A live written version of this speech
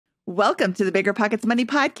Welcome to the Bigger Pockets Money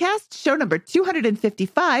Podcast, show number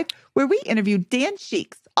 255, where we interview Dan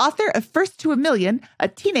Sheeks, author of First to a Million, A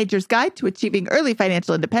Teenager's Guide to Achieving Early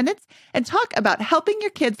Financial Independence, and talk about helping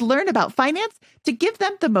your kids learn about finance to give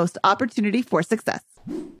them the most opportunity for success.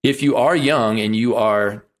 If you are young and you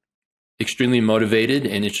are extremely motivated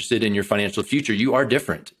and interested in your financial future, you are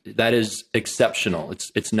different. That is exceptional.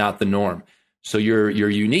 It's not the norm. So you're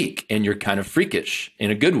unique and you're kind of freakish in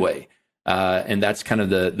a good way. And that's kind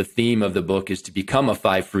of the theme of the book, is to become a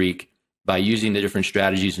FI freak by using the different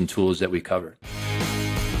strategies and tools that we cover.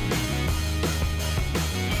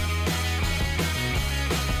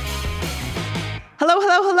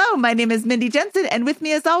 Hello. My name is Mindy Jensen, and with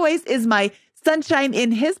me as always is my sunshine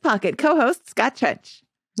in his pocket co-host, Scott Trench.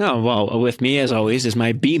 Oh, well, with me as always is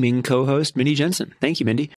my beaming co-host, Mindy Jensen. Thank you,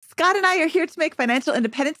 Mindy. Scott and I are here to make financial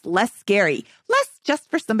independence less scary, less just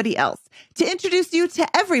for somebody else, to introduce you to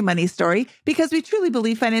every money story, because we truly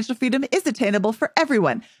believe financial freedom is attainable for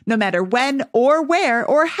everyone, no matter when or where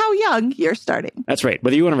or how young you're starting. That's right.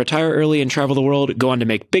 Whether you want to retire early and travel the world, go on to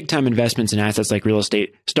make big-time investments in assets like real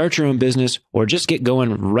estate, start your own business, or just get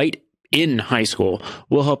going right in high school,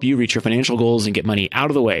 we'll help you reach your financial goals and get money out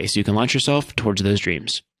of the way so you can launch yourself towards those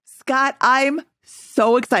dreams. Scott, I'm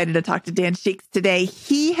so excited to talk to Dan Sheeks today.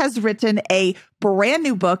 He has written a brand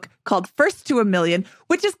new book called First to a Million,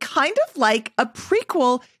 which is kind of like a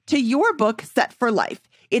prequel to your book, Set for Life.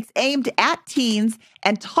 It's aimed at teens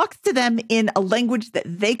and talks to them in a language that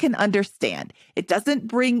they can understand. It doesn't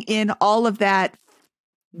bring in all of that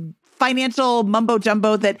financial mumbo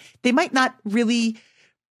jumbo that they might not really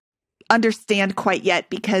understand quite yet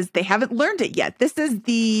because they haven't learned it yet. This is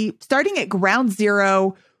the starting at ground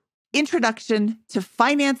zero introduction to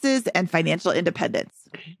finances and financial independence.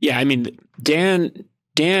 Yeah, I mean, Dan,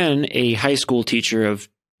 a high school teacher of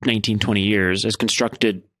 19, 20 years, has put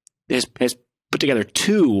together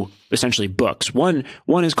two essentially books. One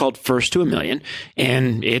is called First to a Million,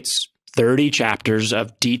 and it's 30 chapters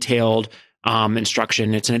of detailed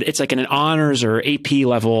instruction. It's like an honors or AP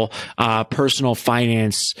level personal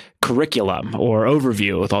finance curriculum or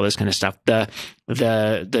overview with all this kind of stuff. The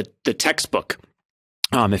textbook,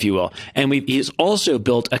 if you will. And he's also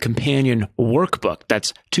built a companion workbook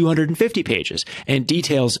that's 250 pages and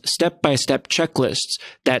details step-by-step checklists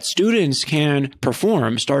that students can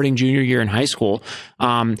perform starting junior year in high school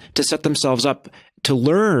to set themselves up to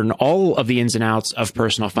learn all of the ins and outs of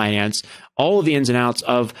personal finance, all of the ins and outs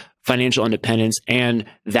of financial independence, and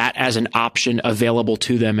that as an option available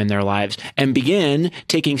to them in their lives, and begin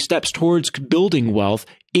taking steps towards building wealth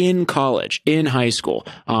in college, in high school,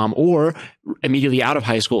 or immediately out of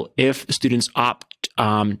high school if students opt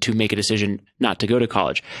to make a decision not to go to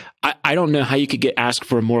college. I don't know how you could asked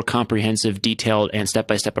for a more comprehensive, detailed, and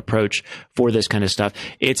step-by-step approach for this kind of stuff.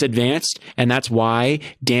 It's advanced, and that's why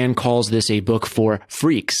Dan calls this a book for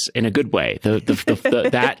freaks in a good way.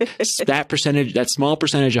 That percentage, that small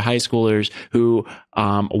percentage of high schoolers who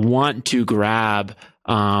want to grab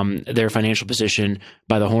their financial position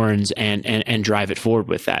by the horns and drive it forward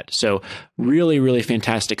with that. So really, really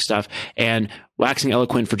fantastic stuff. And waxing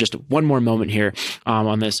eloquent for just one more moment here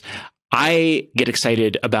on this, I get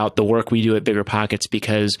excited about the work we do at Bigger Pockets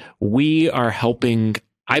because we are helping,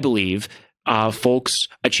 I believe, folks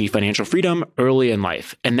achieve financial freedom early in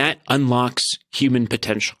life. And that unlocks human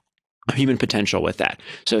potential with that.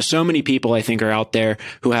 So many people, I think, are out there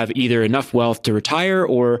who have either enough wealth to retire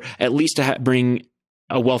or at least to bring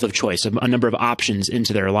a wealth of choice, a number of options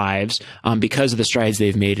into their lives because of the strides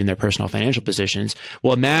they've made in their personal financial positions.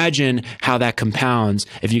 Well, imagine how that compounds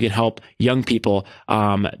if you can help young people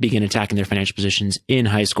begin attacking their financial positions in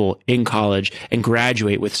high school, in college, and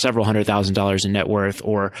graduate with several $100,000 in net worth,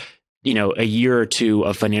 or a year or two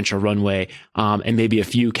of financial runway, and maybe a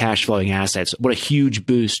few cash flowing assets. What a huge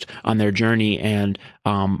boost on their journey and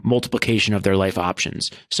multiplication of their life options.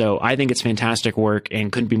 So I think it's fantastic work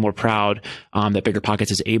and couldn't be more proud that Bigger Pockets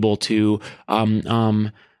is able to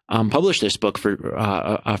publish this book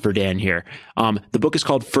for Dan here. The book is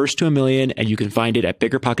called First to a Million, and you can find it at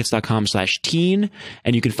biggerpockets.com/teen.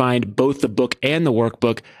 And you can find both the book and the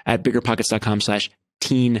workbook at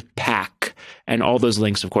biggerpockets.com/teen pack. And all those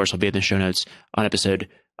links, of course, will be in the show notes on episode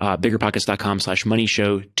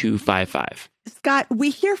biggerpockets.com/moneyshow255. Scott, we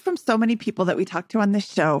hear from so many people that we talk to on this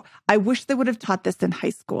show. I wish they would have taught this in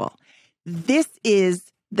high school. This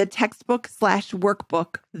is the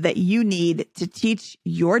textbook/workbook that you need to teach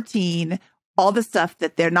your teen all the stuff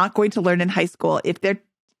that they're not going to learn in high school if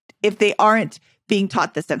they aren't being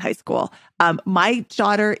taught this in high school. My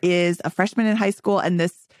daughter is a freshman in high school, and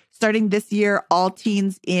starting this year, all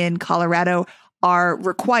teens in Colorado are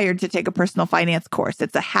required to take a personal finance course.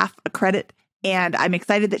 It's a half a credit And I'm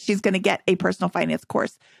excited that she's going to get a personal finance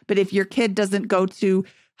course. But if your kid doesn't go to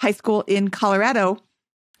high school in Colorado,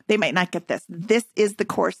 they might not get this. This is the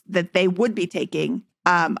course that they would be taking.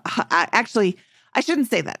 Actually, I shouldn't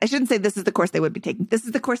say that. I shouldn't say this is the course they would be taking. This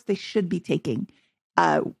is the course they should be taking.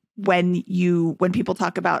 When people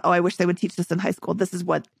talk about, oh, I wish they would teach this in high school. This is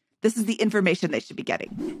the information they should be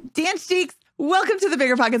getting. Dan Sheeks, welcome to the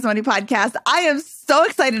Bigger Pockets Money Podcast. I am so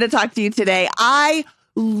excited to talk to you today. I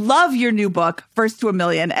love your new book, First to a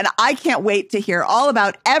Million, and I can't wait to hear all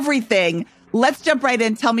about everything. Let's jump right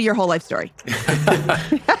in. Tell me your whole life story.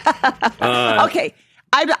 Okay.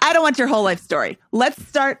 I don't want your whole life story. Let's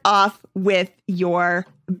start off with your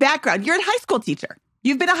background. You're a high school teacher.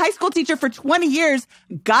 You've been a high school teacher for 20 years.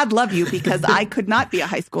 God love you, because I could not be a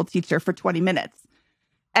high school teacher for 20 minutes.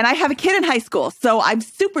 And I have a kid in high school, so I'm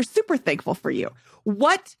super, super thankful for you.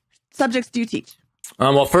 What subjects do you teach?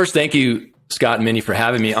 Well, first, thank you, Scott and Minnie, for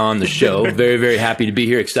having me on the show. Very, very happy to be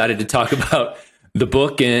here. Excited to talk about the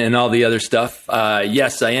book and all the other stuff.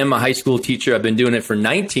 Yes, I am a high school teacher. I've been doing it for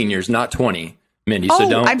 19 years, not 20, Mindy. So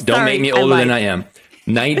don't make me older than I am.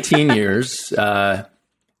 19 years.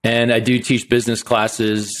 And I do teach business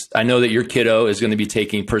classes. I know that your kiddo is going to be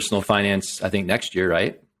taking personal finance, I think, next year,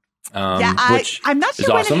 right? I'm not sure when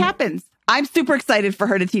awesome. it happens. I'm super excited for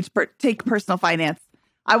her to take personal finance.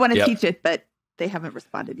 I want to teach it, but they haven't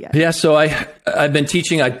responded yet. Yeah, so I've been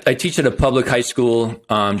teaching. I teach at a public high school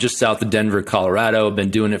just south of Denver, Colorado. I've been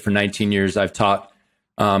doing it for 19 years. I've taught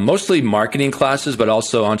mostly marketing classes, but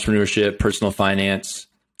also entrepreneurship, personal finance,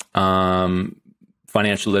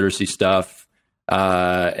 financial literacy stuff.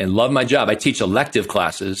 And love my job. I teach elective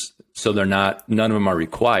classes, so none of them are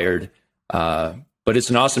required. But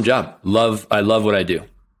it's an awesome job. I love what I do.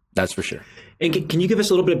 That's for sure. And can you give us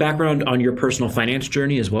a little bit of background on your personal finance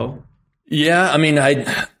journey as well? Yeah, I mean,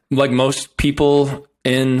 like most people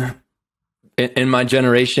in my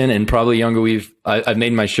generation and probably younger, I've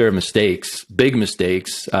made my share of mistakes, big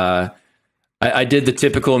mistakes. I did the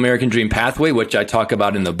typical American dream pathway, which I talk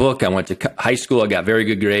about in the book. I went to high school. I got very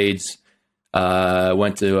good grades.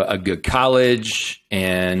 Went to a good college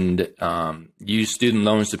and used student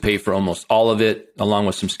loans to pay for almost all of it, along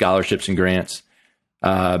with some scholarships and grants.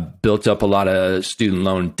 Built up a lot of student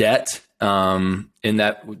loan debt to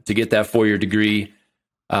get that 4-year degree.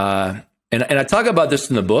 And I talk about this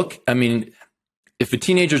in the book. I mean, if a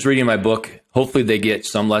teenager's reading my book, hopefully they get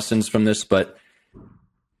some lessons from this. But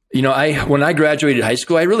when I graduated high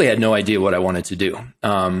school, I really had no idea what I wanted to do.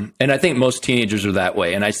 And I think most teenagers are that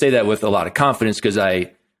way. And I say that with a lot of confidence because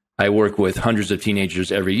I work with hundreds of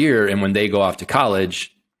teenagers every year. And when they go off to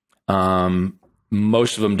college,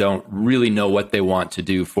 most of them don't really know what they want to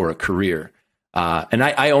do for a career. And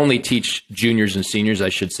I only teach juniors and seniors, I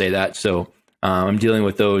should say that. So I'm dealing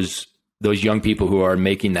with those young people who are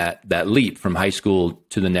making that leap from high school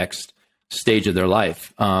to the next stage of their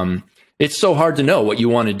life. It's so hard to know what you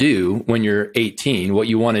want to do when you're 18, what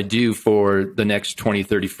you want to do for the next 20,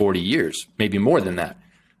 30, 40 years, maybe more than that.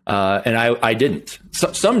 And I didn't.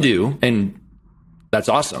 Some do, and that's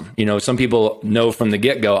awesome. Some people know from the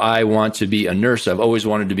get-go, I want to be a nurse. I've always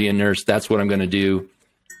wanted to be a nurse. That's what I'm going to do.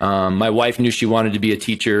 My wife knew she wanted to be a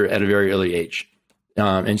teacher at a very early age.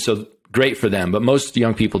 And so great for them, but most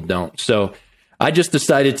young people don't. So I just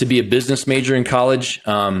decided to be a business major in college.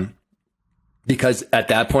 Because at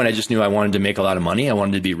that point, I just knew I wanted to make a lot of money. I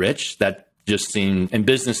wanted to be rich. That just and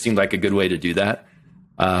business seemed like a good way to do that.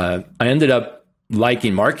 I ended up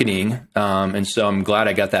liking marketing. And so I'm glad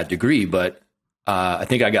I got that degree, but I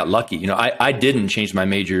think I got lucky. I didn't change my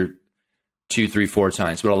major 2, 3, 4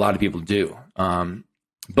 times, but a lot of people do.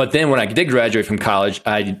 But then when I did graduate from college,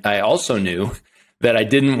 I also knew that I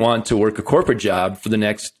didn't want to work a corporate job for the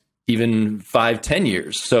next even 5, 10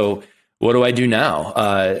 years. So what do I do now?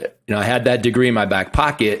 I had that degree in my back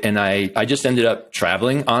pocket, and I just ended up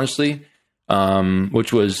traveling, honestly,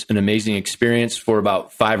 which was an amazing experience for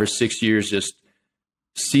about 5 or 6 years. Just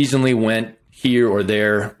seasonally went here or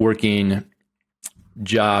there, working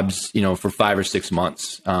jobs, for 5 or 6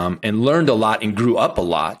 months, and learned a lot and grew up a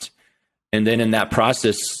lot. And then in that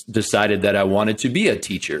process, decided that I wanted to be a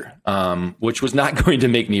teacher, which was not going to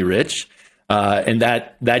make me rich. And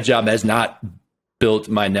that job has not built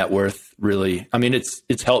my net worth really. I mean,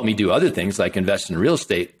 it's helped me do other things like invest in real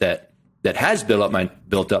estate that has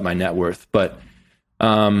built up my net worth. But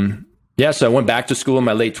so I went back to school in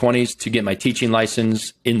my late 20s to get my teaching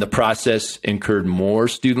license. In the process, incurred more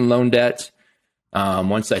student loan debt.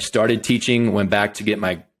 Once I started teaching, went back to get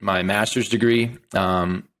my master's degree,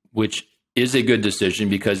 which is a good decision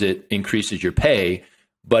because it increases your pay,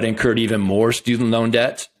 but incurred even more student loan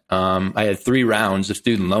debt. I had 3 rounds of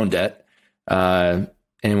student loan debt.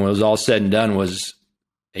 And when it was all said and done was,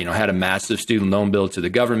 had a massive student loan bill to the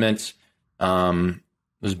government,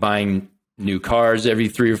 was buying new cars every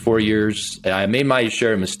 3 or 4 years. I made my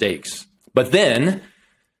share of mistakes. But then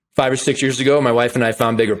 5 or 6 years ago, my wife and I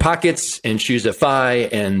found bigger pockets and shoes at Phi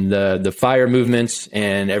and the FIRE movements,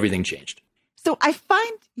 and everything changed. So I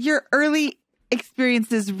find your early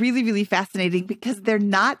experiences really, really fascinating because they're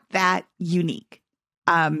not that unique.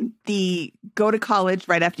 The go to college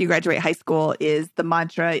right after you graduate high school is the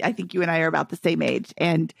mantra. I think you and I are about the same age.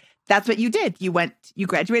 And that's what you did. You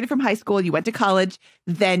graduated from high school, you went to college,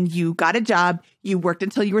 then you got a job, you worked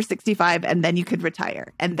until you were 65, and then you could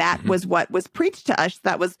retire. And that was what was preached to us.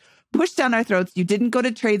 That was pushed down our throats. You didn't go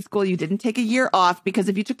to trade school. You didn't take a year off, because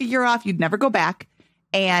if you took a year off, you'd never go back.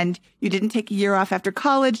 And you didn't take a year off after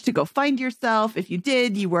college to go find yourself. If you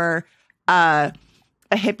did, you were a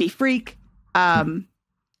hippie freak. And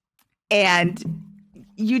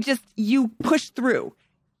you pushed through.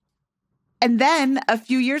 And then a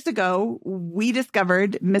few years ago, we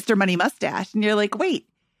discovered Mr. Money Mustache. And you're like, wait,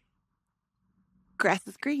 grass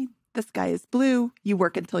is green. The sky is blue. You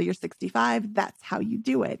work until you're 65. That's how you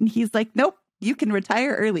do it. And he's like, nope, you can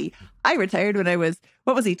retire early. I retired when I was,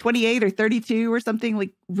 28 or 32 or something,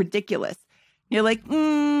 like ridiculous. And you're like,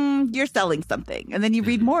 you're selling something. And then you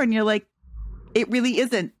read more and you're like, it really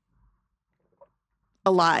isn't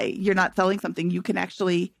a lie. You're not selling something. You can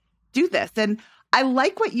actually do this. And I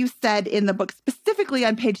like what you said in the book, specifically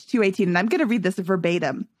on page 218, and I'm going to read this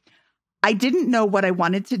verbatim. I didn't know what I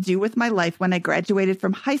wanted to do with my life when I graduated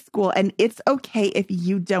from high school, and it's okay if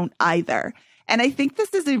you don't either. And I think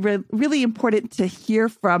this is really important to hear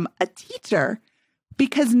from a teacher,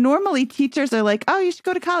 because normally teachers are like, oh, you should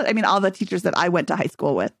go to college. I mean, all the teachers that I went to high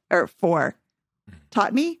school with or for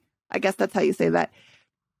taught me, I guess that's how you say that.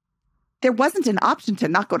 There wasn't an option to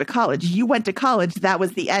not go to college. You went to college. That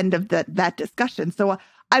was the end of that discussion. So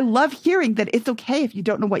I love hearing that it's okay if you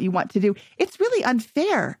don't know what you want to do. It's really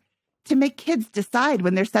unfair to make kids decide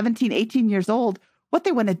when they're 17, 18 years old what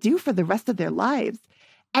they want to do for the rest of their lives.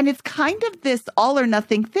 And it's kind of this all or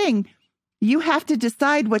nothing thing. You have to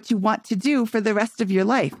decide what you want to do for the rest of your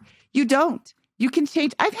life. You don't. You can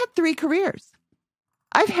change. I've had 3 careers.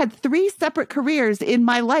 I've had 3 separate careers in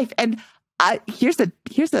my life. And here's a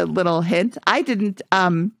little hint. I didn't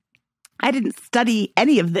study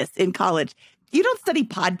any of this in college. You don't study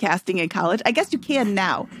podcasting in college. I guess you can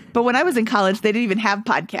now. But when I was in college, they didn't even have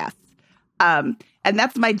podcasts. And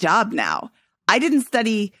that's my job now. I didn't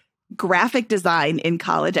study graphic design in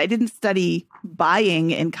college. I didn't study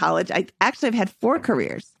buying in college. I've had 4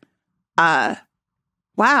 careers.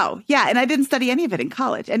 Wow. Yeah. And I didn't study any of it in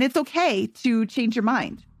college. And it's okay to change your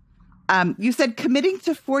mind. You said committing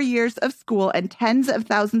to 4 years of school and tens of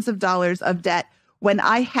thousands of dollars of debt when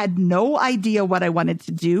I had no idea what I wanted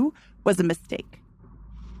to do was a mistake.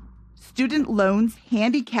 Student loans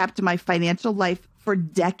handicapped my financial life for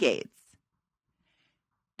decades.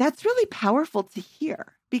 That's really powerful to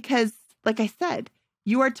hear because, like I said,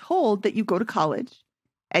 you are told that you go to college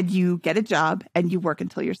and you get a job and you work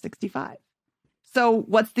until you're 65. So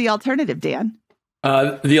what's the alternative, Dan?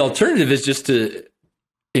 The alternative is just to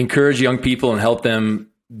encourage young people and help them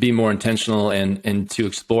be more intentional and to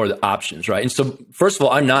explore the options, right? And so, first of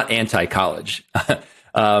all, I'm not anti-college.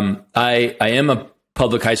 I am a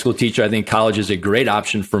public high school teacher. I think college is a great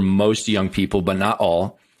option for most young people, but not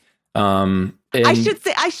all. I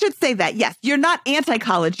should say that. Yes, you're not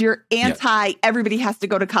anti-college. You're anti everybody has to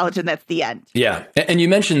go to college and that's the end. Yeah. And you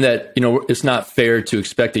mentioned that, it's not fair to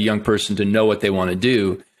expect a young person to know what they want to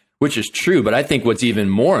do, which is true. But I think what's even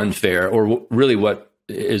more unfair, or really what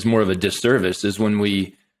is more of a disservice, is when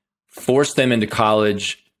we force them into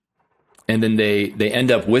college and then they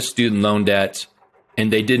end up with student loan debt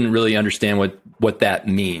and they didn't really understand what that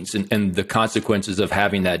means and the consequences of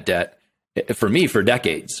having that debt, for me, for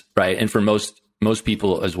decades, right? And for most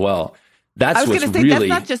people as well. That's what's really...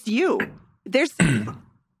 that's not just you.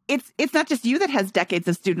 It's not just you that has decades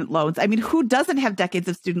of student loans. I mean, who doesn't have decades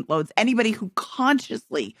of student loans? Anybody who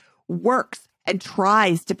consciously works and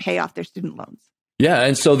tries to pay off their student loans. Yeah.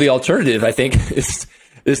 And so the alternative, I think,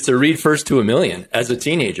 is to read First to a Million as a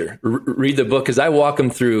teenager. Read the book, because I walk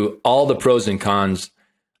them through all the pros and cons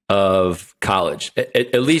of college.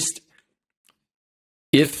 At least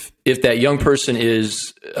if that young person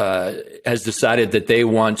has decided that they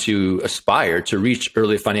want to aspire to reach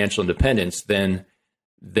early financial independence, then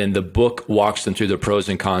the book walks them through the pros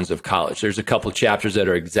and cons of college. There's a couple of chapters that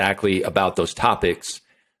are exactly about those topics,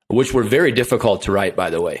 which were very difficult to write, by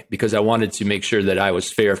the way, because I wanted to make sure that I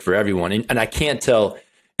was fair for everyone. And I can't tell,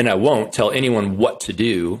 and I won't tell anyone what to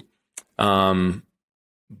do.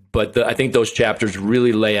 But I think those chapters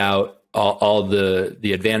really lay out all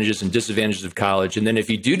the advantages and disadvantages of college. And then if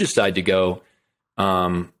you do decide to go,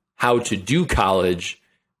 how to do college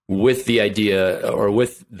with the idea or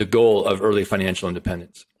with the goal of early financial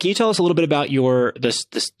independence. Can you tell us a little bit about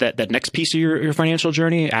that next piece of your financial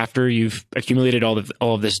journey after you've accumulated all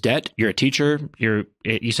of this debt? You're a teacher.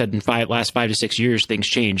 You said in last 5 to 6 years things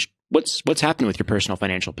changed. What's happened with your personal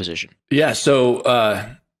financial position? Yeah. So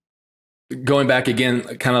going back again,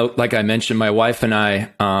 kind of like I mentioned, my wife and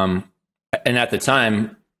I, and at the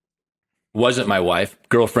time wasn't my wife,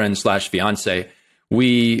 girlfriend / fiance.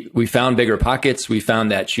 We found bigger pockets. We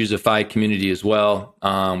found that Choose a FI community as well.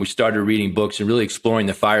 We started reading books and really exploring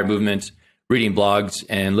the FIRE movement, reading blogs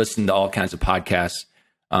and listening to all kinds of podcasts.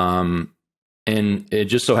 And it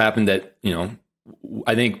just so happened that,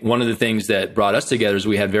 I think one of the things that brought us together is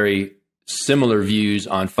we had very similar views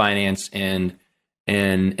on finance and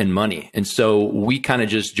money. And so we kind of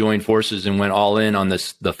just joined forces and went all in on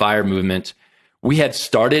the FIRE movement. We had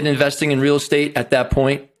started investing in real estate at that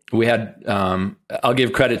point. We had, I'll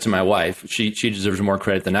give credit to my wife. She deserves more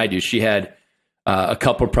credit than I do. She had a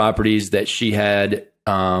couple of properties that she had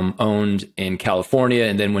owned in California.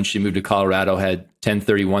 And then when she moved to Colorado, had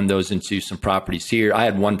 1031 those into some properties here. I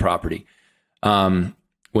had one property when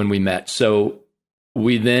we met. So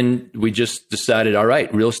we just decided, all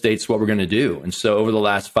right, real estate's what we're going to do. And so over the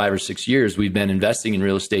last 5 or 6 years, we've been investing in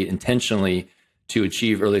real estate intentionally to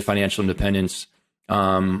achieve early financial independence.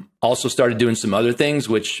 Also started doing some other things,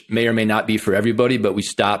 which may or may not be for everybody, but we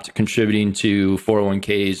stopped contributing to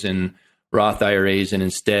 401ks and Roth IRAs and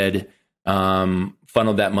instead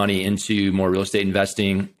funneled that money into more real estate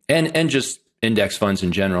investing and just index funds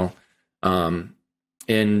in general, and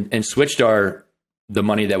switched the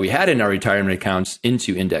money that we had in our retirement accounts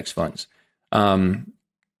into index funds, as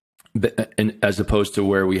opposed to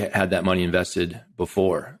where we had that money invested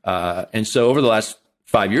before. And so over the last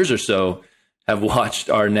 5 years or so, have watched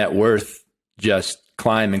our net worth just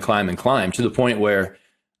climb and climb and climb to the point where,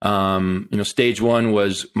 stage one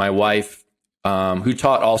was my wife, who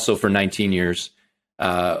taught also for 19 years,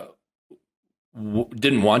 didn't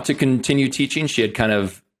want to continue teaching. She had kind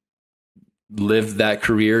of lived that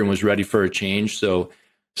career and was ready for a change. So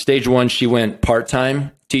stage one, she went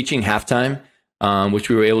part-time teaching, half-time, which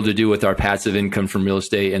we were able to do with our passive income from real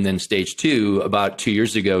estate. And then stage two, about 2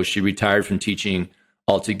 years ago, she retired from teaching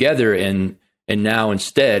altogether and now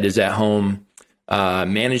instead is at home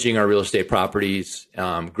managing our real estate properties,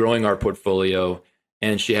 growing our portfolio,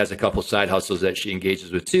 and she has a couple side hustles that she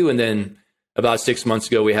engages with too. And then about 6 months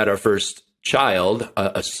ago, we had our first child,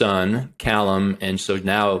 a son, Callum, and so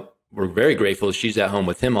now we're very grateful she's at home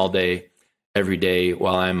with him all day, every day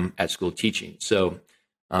while I'm at school teaching. So,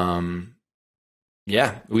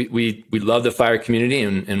 we love the FIRE community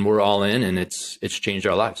and we're all in, and it's changed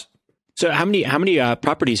our lives. So how many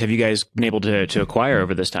properties have you guys been able to acquire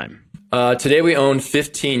over this time? Today we own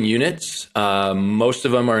 15 units. Most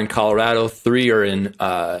of them are in Colorado. 3 are in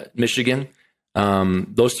Michigan.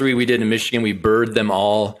 Those 3 we did in Michigan. We bird them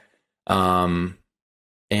all. They're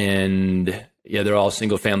all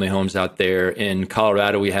single family homes out there. In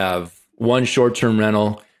Colorado, we have 1 short-term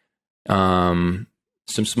rental, some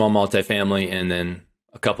small multifamily, and then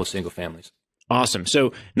a couple single families. Awesome.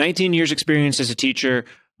 So 19 years experience as a teacher.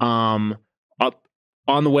 Up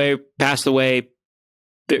on the way, past the way,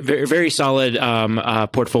 very, very solid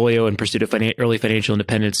portfolio in pursuit of early financial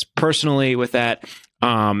independence. Personally, with that,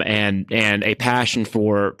 and a passion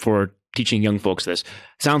for teaching young folks this.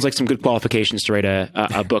 Sounds like some good qualifications to write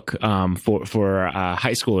a book for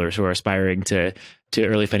high schoolers who are aspiring to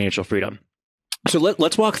early financial freedom. So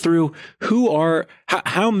let's walk through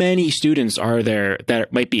how many students are there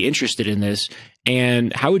that might be interested in this,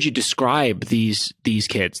 and how would you describe these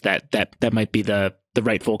kids that might be the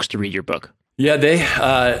right folks to read your book? Yeah,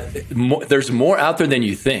 there's more out there than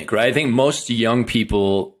you think, right? I think most young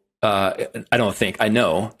people, I know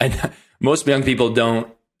most young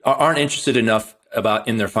people aren't interested enough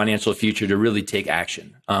in their financial future to really take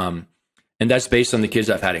action. And that's based on the kids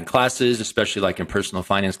I've had in classes, especially like in personal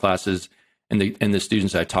finance classes. And the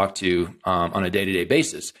students I talk to on a day-to-day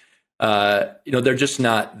basis, they're just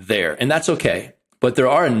not there, and that's okay. But there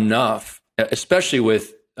are enough, especially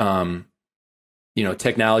with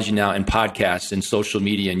technology now and podcasts and social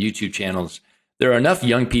media and YouTube channels. There are enough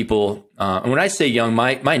young people, and when I say young,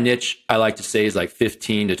 my niche I like to say is like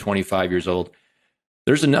 15 to 25 years old.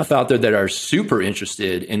 There's enough out there that are super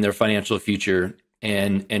interested in their financial future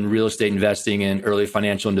and real estate investing and early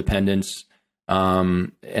financial independence.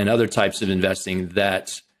 And other types of investing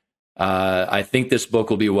that I think this book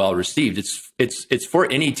will be well received. It's for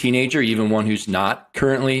any teenager, even one who's not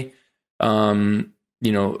currently,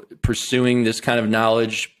 pursuing this kind of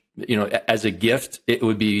knowledge, as a gift, it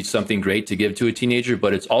would be something great to give to a teenager,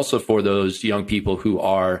 but it's also for those young people who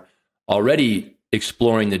are already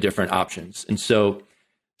exploring the different options. And so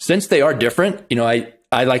since they are different,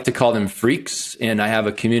 I like to call them freaks, and I have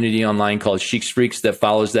a community online called Sheeks Freaks that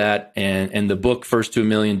follows that. And the book First to a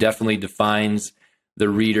Million definitely defines the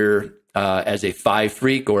reader as a 5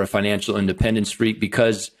 freak or a financial independence freak,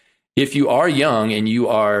 because if you are young and you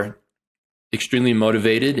are extremely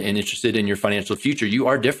motivated and interested in your financial future, you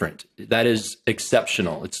are different. That is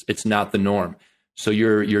exceptional. It's not the norm. So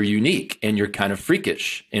you're unique and you're kind of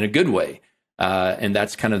freakish in a good way. And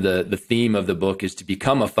that's kind of the theme of the book, is to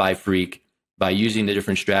become a 5 freak by using the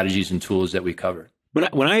different strategies and tools that we cover. When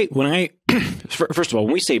I first of all,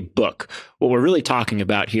 when we say book, what we're really talking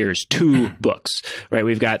about here is 2 books, right?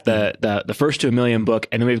 We've got the First to a Million book,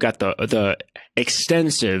 and then we've got the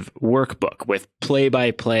extensive workbook with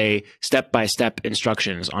play-by-play, step-by-step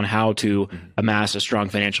instructions on how to amass a strong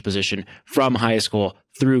financial position from high school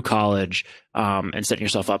through college, and setting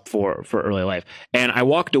yourself up for early life. And I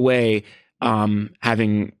walked away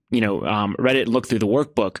having read it and looked through the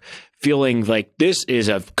workbook, feeling like this is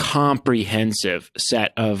a comprehensive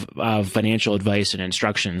set of financial advice and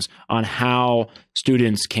instructions on how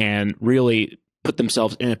students can really put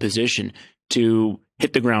themselves in a position to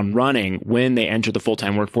hit the ground running when they enter the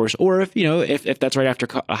full-time workforce, or if that's right after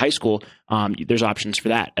high school, there's options for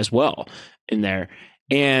that as well in there.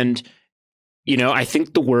 And I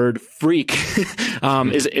think the word freak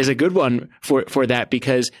is a good one for that,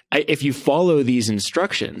 because if you follow these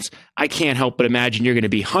instructions, I can't help but imagine you're going to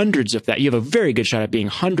be hundreds of that. You have a very good shot at being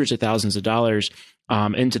hundreds of thousands of dollars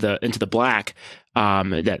into the black,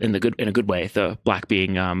 that in a good way, the black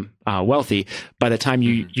being wealthy, by the time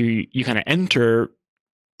you kind of enter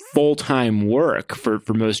full-time work for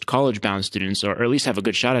most college-bound students, or at least have a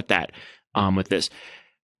good shot at that with this.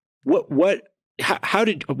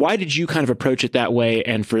 Why did you kind of approach it that way,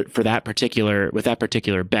 and with that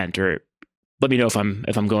particular bent? Or let me know if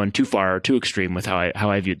I'm going too far or too extreme with how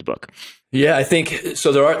I viewed the book. Yeah, I think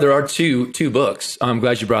so. There are two books. I'm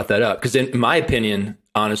glad you brought that up, because in my opinion,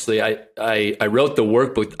 honestly, I wrote the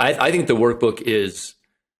workbook. I think the workbook is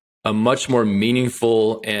a much more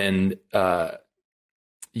meaningful and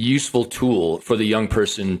useful tool for the young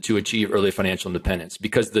person to achieve early financial independence,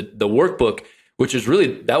 because the workbook, which is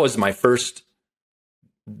really, that was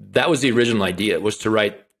the original idea, was to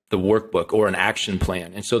write the workbook or an action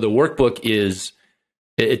plan. And so the workbook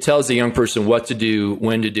it tells the young person what to do,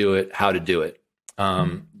 when to do it, how to do it.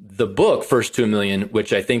 The book, First to a Million,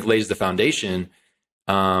 which I think lays the foundation,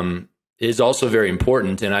 is also very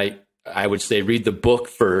important. And I would say read the book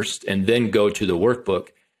first and then go to the workbook.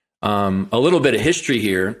 A little bit of history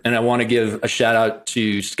here, and I want to give a shout out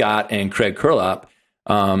to Scott and Craig Kurlop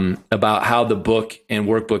about how the book and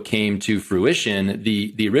workbook came to fruition.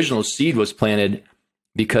 The original seed was planted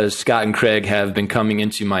because Scott and Craig have been coming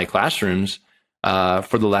into my classrooms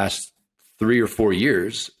for the last 3 or 4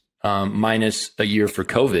 years, minus a year for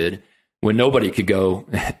COVID, when nobody could go.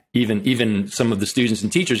 Even some of the students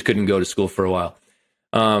and teachers couldn't go to school for a while.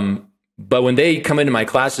 But when they come into my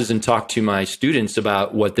classes and talk to my students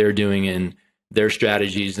about what they're doing and their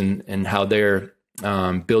strategies and how they're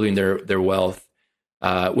building their wealth,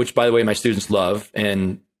 which, by the way, my students love.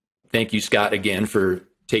 And thank you, Scott, again, for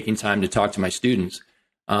taking time to talk to my students.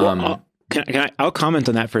 I'll comment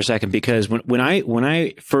on that for a second, because when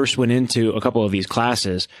I first went into a couple of these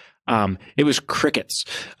classes, it was crickets,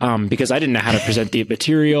 because I didn't know how to present the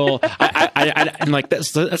material. And like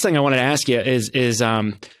that's the thing I wanted to ask you is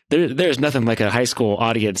there's nothing like a high school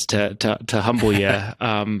audience to humble you,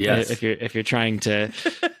 yes. if you're trying to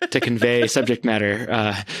convey subject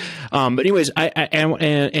matter. But anyways,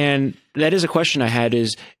 and that is a question I had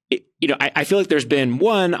is, I feel like there's been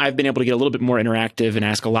I've been able to get a little bit more interactive and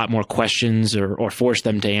ask a lot more questions or force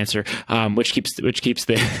them to answer, which keeps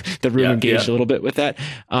the room engaged a little bit with that.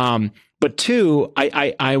 But 2,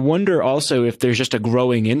 I wonder also if there's just a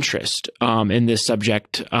growing interest in this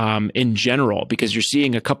subject in general, because you're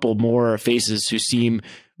seeing a couple more faces who seem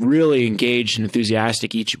really engaged and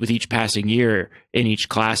enthusiastic with each passing year in each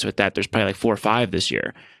class with that. There's probably like 4 or 5 this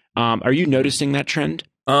year. Are you noticing that trend?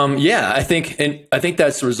 Yeah, I think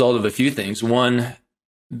that's the result of a few things. One,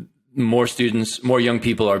 more students, more young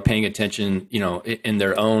people are paying attention, in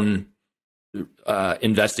their own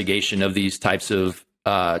investigation of these types of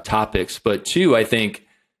topics. But 2, I think,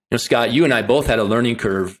 Scott, you and I both had a learning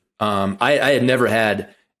curve. I had never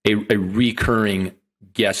had a recurring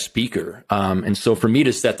guest speaker. And so for me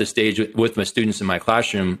to set the stage with my students in my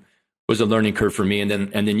classroom was a learning curve for me. And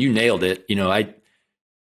then you nailed it.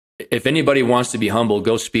 If anybody wants to be humble,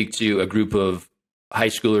 go speak to a group of high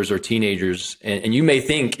schoolers or teenagers, and you may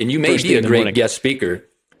think, and you may First be thing a in the great morning. guest speaker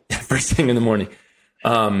first thing in the morning.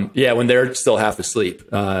 When they're still half asleep.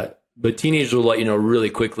 But teenagers will let you know really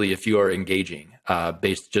quickly if you are engaging,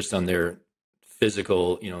 based just on their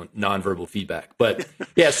physical, nonverbal feedback. But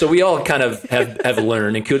yeah, so we all kind of have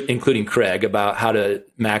learned, including Craig, about how to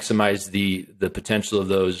maximize the potential of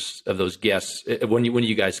those guests when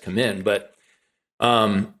you guys come in. But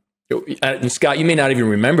and Scott, you may not even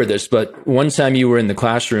remember this, but one time you were in the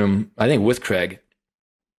classroom, I think with Craig,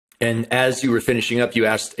 and as you were finishing up, you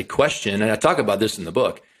asked a question, and I talk about this in the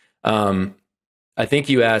book. I think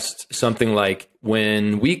you asked something like,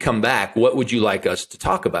 when we come back, what would you like us to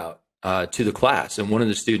talk about to the class? And one of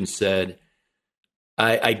the students said,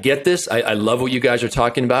 I get this. I love what you guys are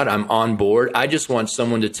talking about. I'm on board. I just want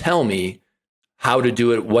someone to tell me how to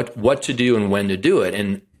do it, what to do and when to do it.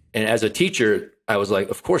 And as a teacher, I was like,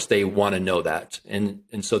 of course they want to know that. And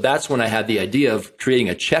so that's when I had the idea of creating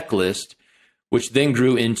a checklist, which then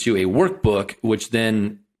grew into a workbook, which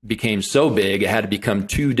then became so big, it had to become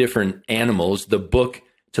two different animals: the book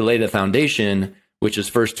to lay the foundation, which is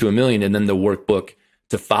First to a Million, and then the workbook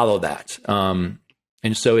to follow that.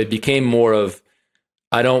 And so it became more of,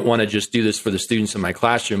 I don't want to just do this for the students in my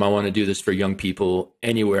classroom. I want to do this for young people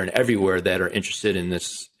anywhere and everywhere that are interested in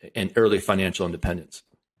this, in early financial independence.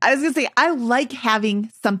 I was going to say, I like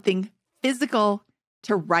having something physical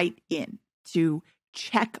to write in, to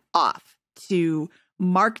check off, to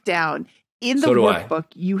mark down. In the workbook,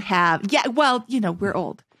 you have, we're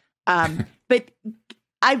old. But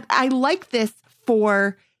I like this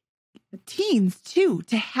for teens too,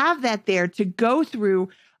 to have that there, to go through,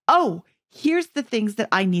 here's the things that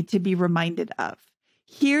I need to be reminded of.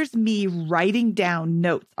 Here's me writing down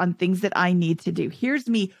notes on things that I need to do. Here's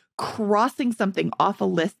me crossing something off a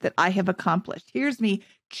list that I have accomplished. Here's me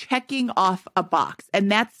checking off a box.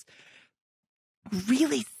 And that's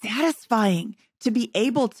really satisfying, to be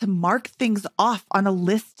able to mark things off on a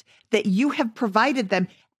list that you have provided them.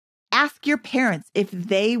 Ask your parents if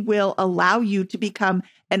they will allow you to become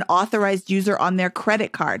an authorized user on their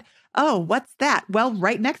credit card. Oh, what's that? Well,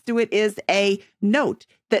 right next to it is a note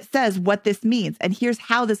that says what this means. And here's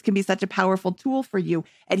how this can be such a powerful tool for you.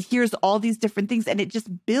 And here's all these different things. And it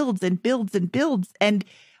just builds and builds and builds. And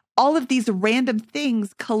all of these random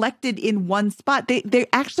things collected in one spot, they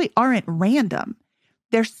actually aren't random.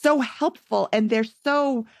 They're so helpful, and they're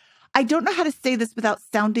so, I don't know how to say this without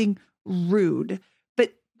sounding rude,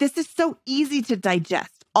 but this is so easy to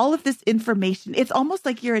digest. All of this information, it's almost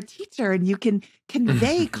like you're a teacher and you can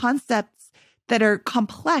convey concepts that are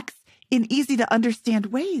complex in easy to understand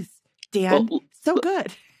ways. Dan, so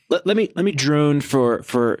good. Let me drone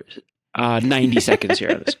for 90 seconds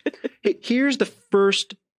here on this.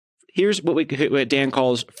 Here's what Dan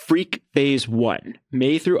calls Freak Phase 1,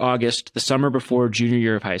 May through August, the summer before junior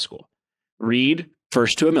year of high school. Read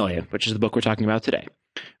First to a Million, which is the book we're talking about today.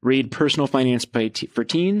 Read Personal Finance for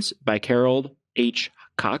Teens by Carol H.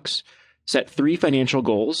 Cox. Set 3 financial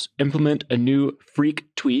goals. Implement a new freak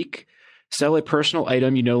tweak. Sell a personal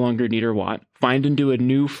item you no longer need or want. Find and do a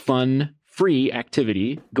new fun, free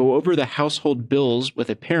activity. Go over the household bills with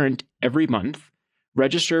a parent every month.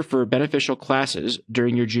 Register for beneficial classes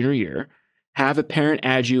during your junior year. Have a parent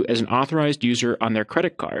add you as an authorized user on their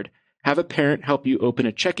credit card. Have a parent help you open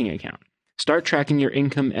a checking account. Start tracking your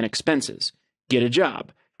income and expenses. Get a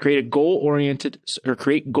job. Create goal-oriented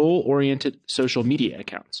social media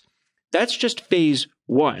accounts. That's just phase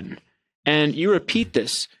 1. And you repeat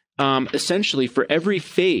this essentially for every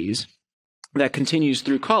phase that continues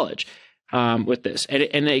through college. With this,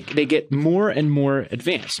 and they get more and more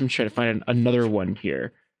advanced. I'm trying to find another one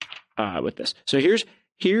here with this. So here's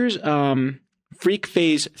Freak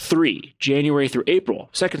Phase 3, January through April,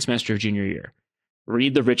 second semester of junior year.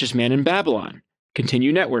 Read The Richest Man in Babylon.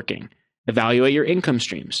 Continue networking. Evaluate your income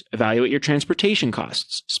streams. Evaluate your transportation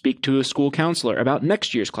costs. Speak to a school counselor about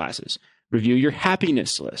next year's classes. Review your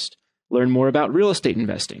happiness list. Learn more about real estate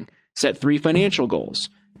investing. Set 3 financial goals.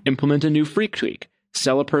 Implement a new freak tweak.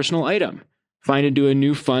 Sell a personal item. Find and do a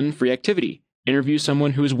new fun, free activity. Interview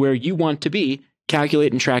someone who is where you want to be.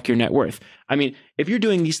 Calculate and track your net worth. I mean, if you're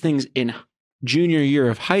doing these things in junior year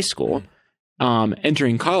of high school,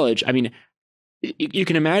 entering college, I mean, you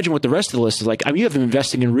can imagine what the rest of the list is like. I mean, you have them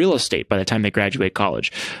investing in real estate by the time they graduate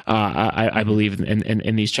college. I believe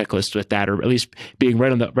in these checklists with that, or at least being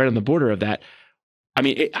right on the border of that. I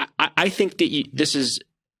mean, I think that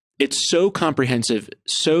it's so comprehensive,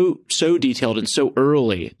 so detailed, and so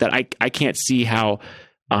early that I can't see how,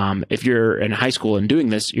 if you're in high school and doing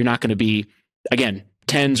this, you're not going to be, again,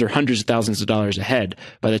 tens or hundreds of thousands of dollars ahead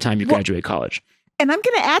by the time you graduate college. And I'm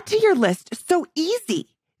going to add to your list, so easy.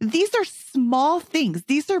 these are small things.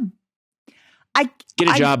 These are,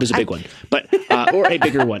 Get a job is a big one, but or a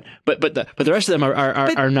bigger one. But the rest of them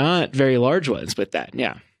are not very large ones. But that,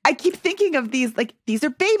 yeah. I keep thinking of these like these are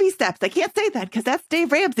baby steps. I can't say that because that's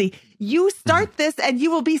Dave Ramsey. You start this and you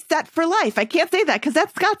will be set for life. I can't say that because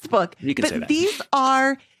that's Scott's book. You can say that. These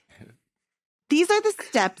are the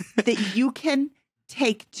steps that you can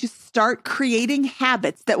take to start creating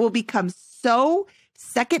habits that will become so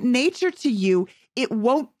second nature to you. It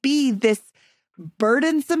won't be this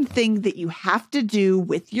burdensome thing that you have to do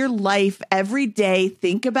with your life every day.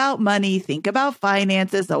 Think about money, think about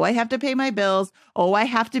finances. Oh, I have to pay my bills. Oh, I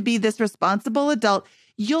have to be this responsible adult.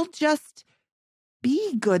 You'll just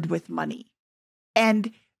be good with money.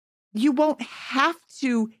 And you won't have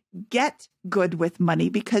to get good with money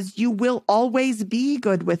because you will always be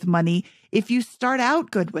good with money if you start out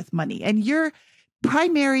good with money. And your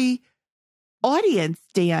primary audience,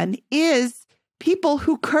 Dan, is people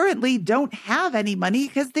who currently don't have any money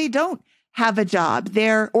because they don't have a job.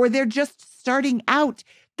 They're just starting out.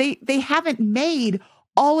 They haven't made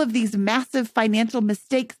all of these massive financial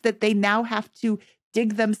mistakes that they now have to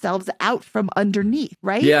dig themselves out from underneath,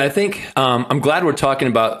 right? Yeah, I think I'm glad we're talking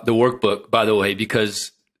about the workbook, by the way,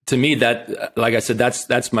 because to me that, like I said,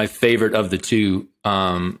 that's my favorite of the two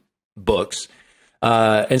books.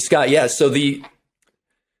 And Scott, yeah, so the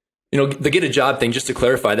get a job thing, just to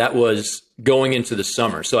clarify, that was going into the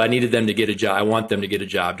summer. So I needed them to get a job. I want them to get a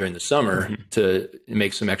job during the summer to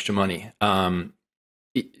make some extra money.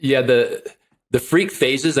 Yeah, the freak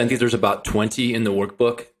phases, I think there's about 20 in the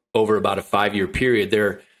workbook over about a 5-year period.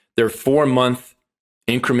 They're 4-month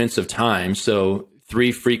increments of time. So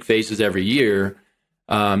 3 freak phases every year.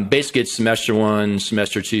 Basically it's semester 1,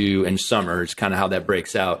 semester 2, and summer. It's kind of how that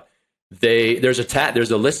breaks out. There's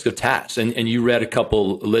a list of tasks, and you read a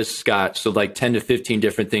couple lists, Scott, so like 10 to 15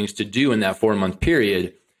 different things to do in that 4-month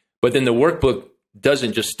period. But then the workbook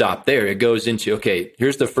doesn't just stop there. It goes into, okay,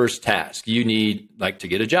 here's the first task. You need like to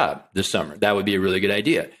get a job this summer. That would be a really good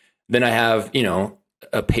idea. Then I have,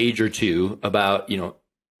 a page or two about,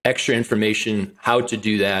 extra information, how to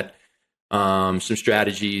do that, some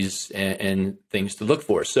strategies and things to look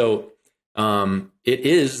for. So it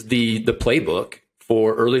is the playbook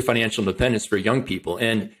for early financial independence for young people.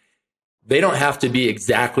 And they don't have to be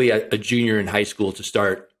exactly a junior in high school to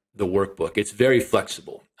start the workbook. It's very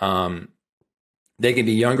flexible. They can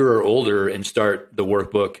be younger or older and start the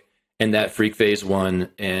workbook in that freak phase 1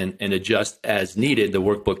 and adjust as needed. The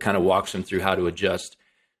workbook kind of walks them through how to adjust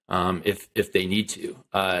if they need to.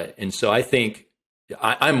 And so I think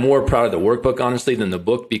I'm more proud of the workbook, honestly, than the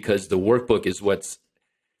book, because the workbook is what's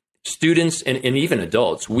students and even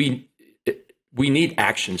adults, we need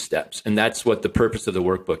action steps. And that's what the purpose of the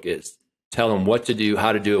workbook is. Tell them what to do,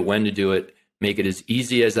 how to do it, when to do it, make it as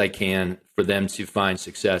easy as I can for them to find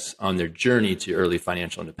success on their journey to early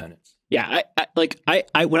financial independence. Yeah.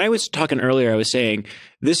 I when I was talking earlier, I was saying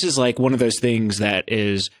this is like one of those things that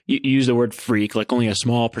is, you use the word freak, like only a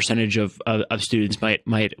small percentage of students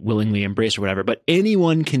might willingly embrace or whatever, but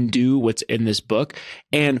anyone can do what's in this book.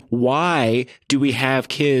 And why do we have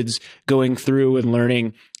kids going through and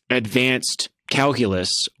learning advanced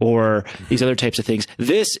calculus or these other types of things?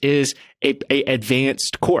 This is a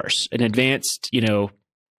advanced course, an advanced,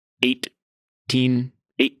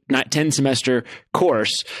 10 semester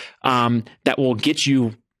course that will get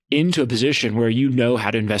you into a position where you know how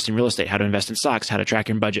to invest in real estate, how to invest in stocks, how to track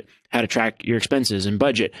your budget, how to track your expenses and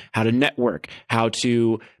budget, how to network, how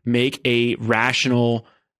to make a rational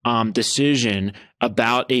decision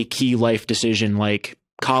about a key life decision like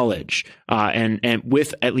college, and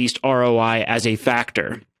with at least ROI as a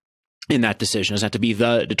factor in that decision. It doesn't have to be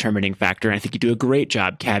the determining factor. And I think you do a great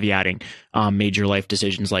job caveating major life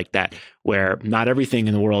decisions like that, where not everything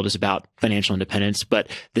in the world is about financial independence, but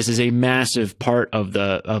this is a massive part of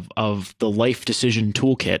the life decision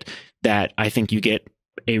toolkit that I think you get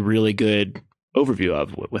a really good overview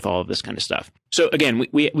of with all of this kind of stuff. So again,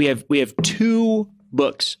 we have 2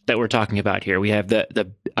 books that we're talking about here. We have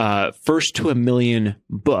the First to a Million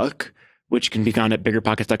book, which can be found at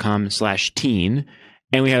biggerpockets.com/teen.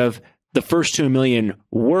 And we have the First to a Million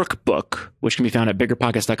workbook, which can be found at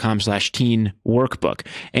biggerpockets.com/teen workbook.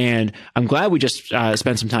 And I'm glad we just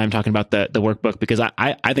spent some time talking about the workbook, because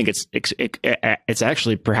I think it's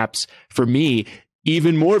actually perhaps for me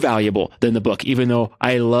even more valuable than the book, even though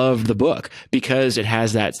I love the book, because it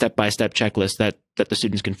has that step-by-step checklist that the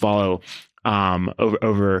students can follow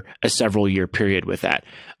over a several year period with that.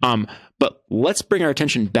 But let's bring our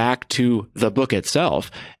attention back to the book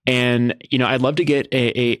itself. And, I'd love to get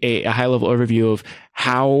a high level overview of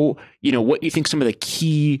how, what you think some of the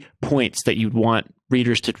key points that you'd want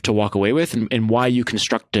readers to walk away with, and why you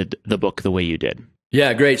constructed the book the way you did?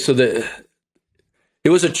 Yeah, great. So it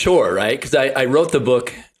was a chore, right? Because I wrote the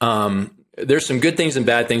book. There's some good things and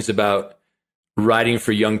bad things about writing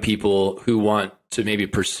for young people who want to maybe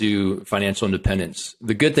pursue financial independence.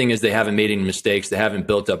 The good thing is they haven't made any mistakes. They haven't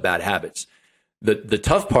built up bad habits. The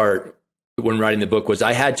tough part when writing the book was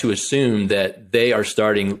I had to assume that they are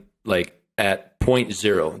starting like at point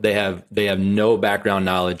zero. They have no background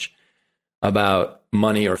knowledge about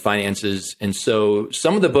money or finances. And so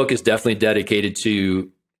some of the book is definitely dedicated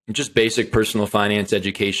to just basic personal finance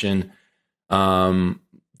education,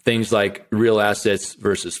 things like real assets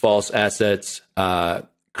versus false assets,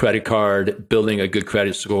 credit card, building a good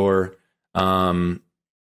credit score, and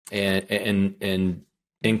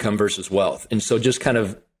income versus wealth. And so just kind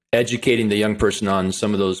of educating the young person on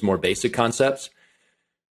some of those more basic concepts.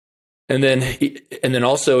 And then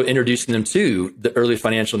also introducing them to the early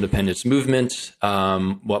financial independence movement,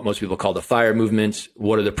 what most people call the FIRE movement.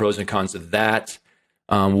 What are the pros and cons of that?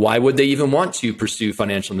 Why would they even want to pursue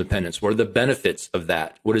financial independence? What are the benefits of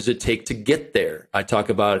that? What does it take to get there? I talk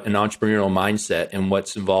about an entrepreneurial mindset and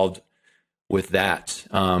what's involved with that.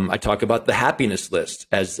 I talk about the happiness list,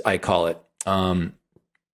 as I call it,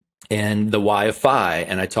 and the why of FI.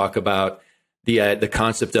 And I talk about the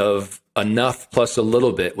concept of enough plus a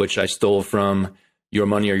little bit, which I stole from Your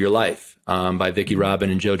Money or Your Life by Vicki Robin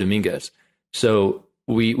and Joe Dominguez. So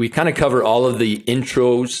we kind of cover all of the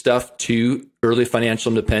intro stuff to early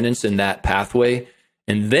financial independence in that pathway.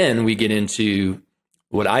 And then we get into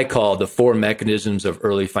what I call the 4 mechanisms of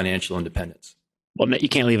early financial independence. Well, you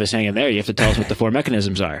can't leave us hanging there. You have to tell us what the 4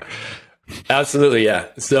 mechanisms are. Absolutely, yeah.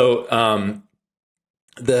 So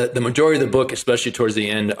the majority of the book, especially towards the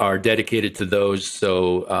end, are dedicated to those.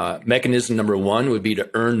 So mechanism number 1 would be to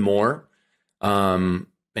earn more.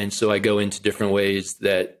 And so I go into different ways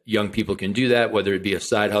that young people can do that, whether it be a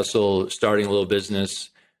side hustle, starting a little business,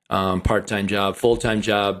 part-time job, full-time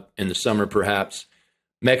job in the summer, perhaps.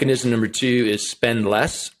 Mechanism number 2 is spend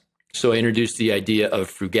less. So I introduced the idea of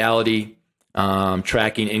frugality,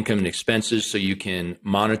 tracking income and expenses so you can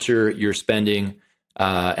monitor your spending.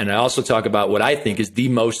 And I also talk about what I think is the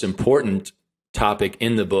most important topic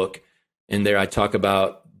in the book. In there, I talk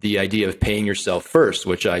about the idea of paying yourself first,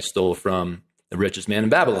 which I stole from The Richest Man in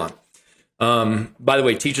Babylon. By the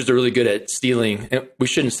way, teachers are really good at stealing. We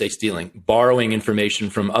shouldn't say stealing, borrowing information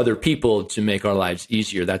from other people to make our lives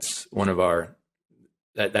easier. That's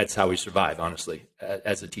that's how we survive, honestly,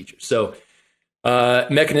 as a teacher. So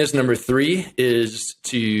mechanism number 3 is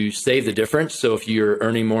to save the difference. So if you're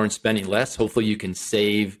earning more and spending less, hopefully you can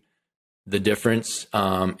save the difference.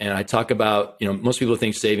 And I talk about, most people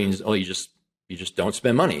think savings, you just don't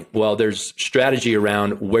spend money. Well, there's strategy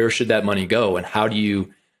around where should that money go and how do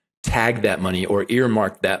you tag that money or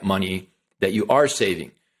earmark that money that you are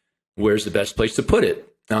saving? Where's the best place to put it?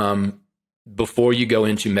 Before you go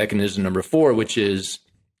into mechanism number 4, which is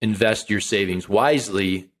invest your savings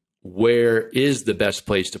wisely, where is the best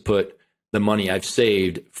place to put the money I've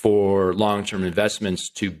saved for long-term investments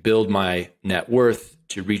to build my net worth,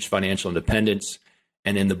 to reach financial independence?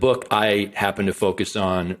 And in the book, I happen to focus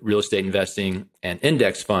on real estate investing and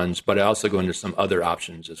index funds, but I also go into some other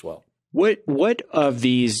options as well. What of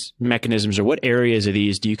these mechanisms or what areas of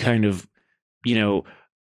these do you kind of,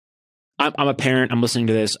 I'm a parent, I'm listening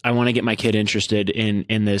to this, I want to get my kid interested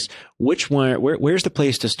in this. Which one, where's the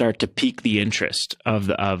place to start to pique the interest of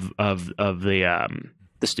the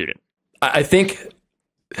student? I think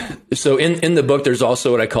so. In the book, there's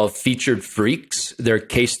also what I call featured freaks. They're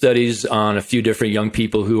case studies on a few different young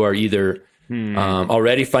people who are either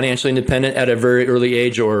already financially independent at a very early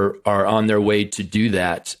age or are on their way to do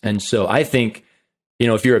that. And so I think,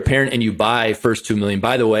 if you're a parent and you buy First to $1 Million,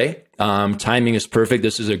 by the way, timing is perfect.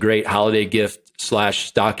 This is a great holiday gift /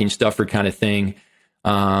 stocking stuffer kind of thing.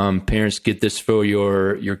 Parents, get this for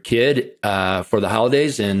your kid for the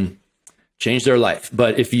holidays and change their life.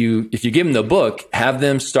 But if you give them the book, have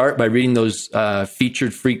them start by reading those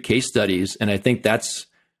featured freak case studies. And I think that's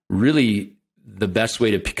really the best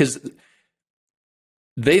way to, because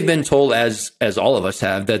they've been told, as all of us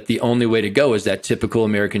have, that the only way to go is that typical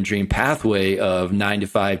American dream pathway of 9 to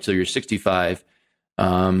 5 till you're 65,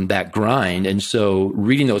 that grind. And so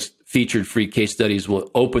reading those featured free case studies will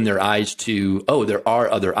open their eyes to, there are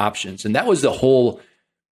other options. And that was the whole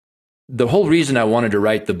reason I wanted to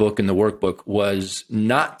write the book and the workbook, was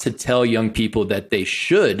not to tell young people that they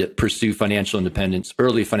should pursue financial independence,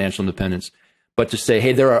 early financial independence, but to say,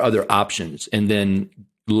 hey, there are other options. And then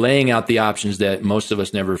laying out the options that most of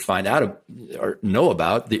us never find out or know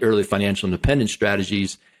about, the early financial independence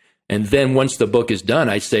strategies, And then once the book is done,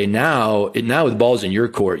 I say, now the ball's in your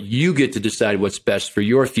court. You get to decide what's best for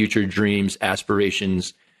your future dreams,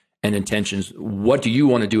 aspirations, and intentions. What do you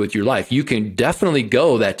want to do with your life? You can definitely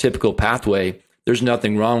go that typical pathway. There's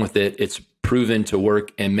nothing wrong with it. It's proven to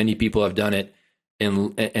work, and many people have done it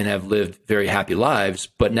and have lived very happy lives.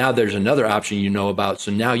 But now there's another option you know about.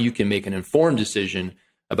 So now you can make an informed decision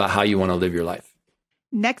about how you want to live your life.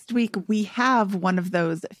 Next week, we have one of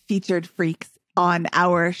those featured freaks on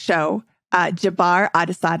our show. Jabbar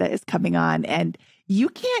Adesada is coming on, and you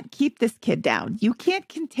can't keep this kid down. You can't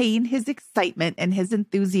contain his excitement and his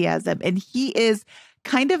enthusiasm. And he is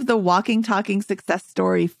kind of the walking, talking success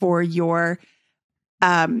story for your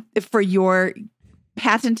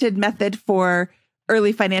patented method for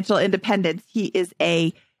early financial independence. Is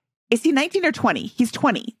he 19 or 20? He's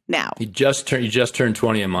 20 now. He just turned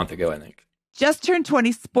 20 a month ago, I think. Just turned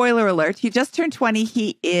 20. Spoiler alert. He just turned 20.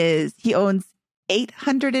 He owns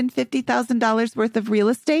 $850,000 worth of real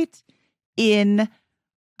estate and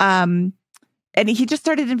he just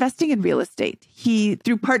started investing in real estate. He,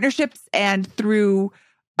 through partnerships and through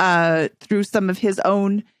some of his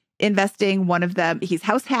own investing, one of them, he's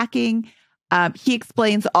house hacking. He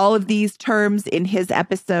explains all of these terms in his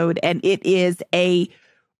episode, and it is a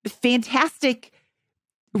fantastic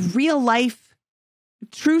real life,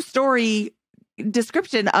 true story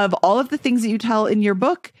description of all of the things that you tell in your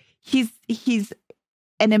book. He's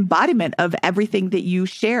an embodiment of everything that you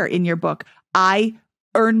share in your book. I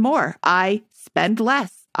earn more. I spend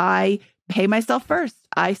less. I pay myself first.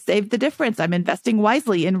 I save the difference. I'm investing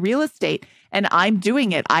wisely in real estate, and I'm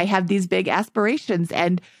doing it. I have these big aspirations,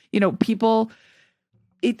 and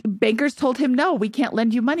bankers told him, no, we can't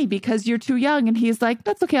lend you money because you're too young. And he's like,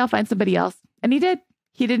 that's okay. I'll find somebody else. And he did.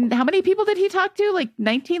 He didn't. How many people did he talk to? Like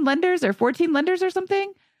 19 lenders or 14 lenders or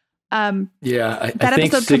something? I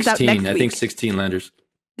think 16. I think 16 lenders.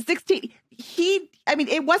 16.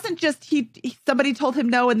 It wasn't just somebody told him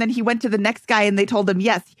no, and then he went to the next guy and they told him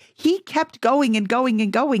yes. He kept going and going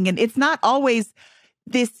and going. And it's not always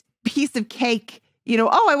this piece of cake,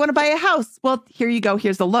 oh, I want to buy a house. Well, here you go.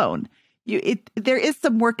 Here's a loan. There is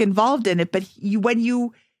some work involved in it, but when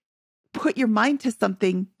you put your mind to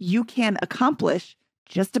something, you can accomplish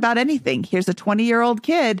just about anything. Here's a 20-year-old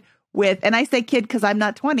kid and I say kid because I'm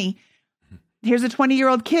not 20. Here's a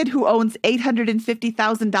 20-year-old kid who owns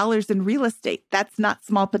 $850,000 in real estate. That's not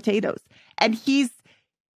small potatoes. And he's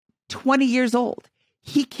 20 years old.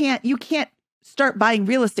 You can't start buying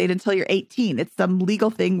real estate until you're 18. It's some legal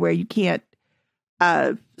thing where you can't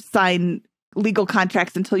sign legal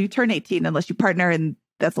contracts until you turn 18 unless you partner, and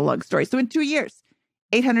that's a long story. So in 2 years,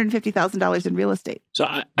 $850,000 in real estate. So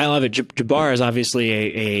I love it. Jabbar is obviously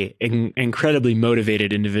a incredibly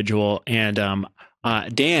motivated individual, and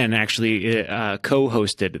Dan actually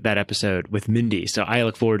co-hosted that episode with Mindy. So I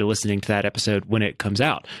look forward to listening to that episode when it comes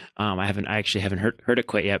out. I actually haven't heard it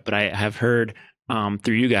quite yet, but I have heard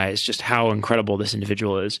through you guys just how incredible this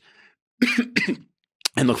individual is,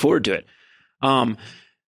 and look forward to it.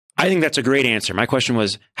 I think that's a great answer. My question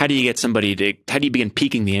was, how do you begin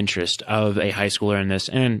piquing the interest of a high schooler in this?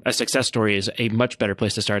 And a success story is a much better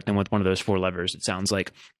place to start than with one of those 4 levers, it sounds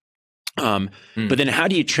like. But then how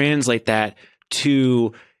do you translate that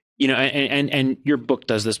to, and your book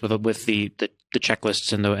does this with the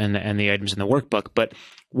checklists and the items in the workbook, but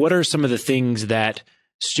what are some of the things that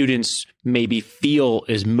students maybe feel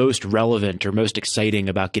is most relevant or most exciting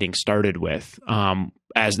about getting started with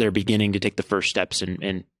as they're beginning to take the first steps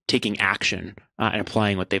in taking action and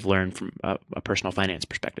applying what they've learned from a personal finance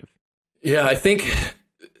perspective? Yeah, I think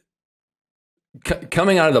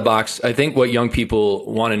coming out of the box, I think what young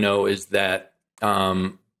people want to know is that,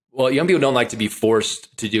 young people don't like to be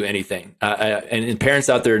forced to do anything. And parents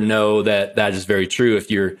out there know that is very true.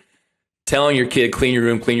 If you're telling your kid, clean your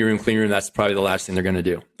room, that's probably the last thing they're going to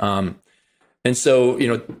do. And so,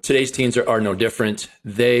 today's teens are no different.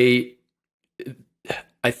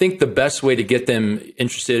 I think the best way to get them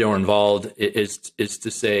interested or involved is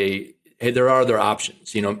to say, hey, there are other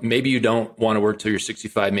options. Maybe you don't want to work till you're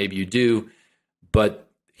 65, maybe you do, but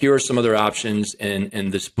here are some other options.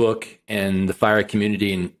 And this book and the FIRE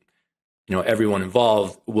community and everyone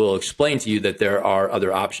involved will explain to you that there are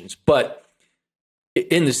other options. But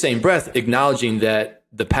in the same breath, acknowledging that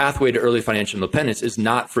the pathway to early financial independence is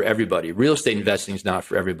not for everybody. Real estate investing is not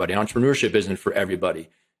for everybody. Entrepreneurship isn't for everybody.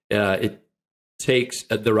 It takes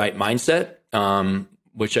the right mindset,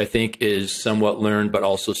 which I think is somewhat learned, but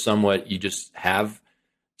also somewhat you just have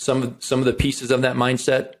some of the pieces of that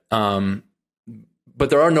mindset. But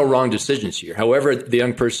there are no wrong decisions here. However, the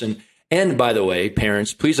young person, and by the way,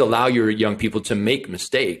 parents, please allow your young people to make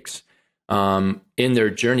mistakes. in their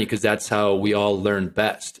journey, because that's how we all learn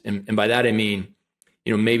best. And by that, I mean,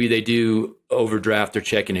 maybe they do overdraft their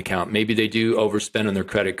checking account. Maybe they do overspend on their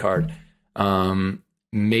credit card.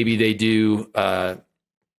 Maybe they do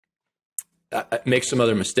make some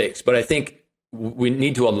other mistakes. But I think we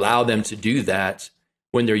need to allow them to do that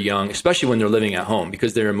when they're young, especially when they're living at home,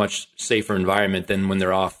 because they're in a much safer environment than when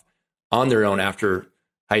they're off on their own after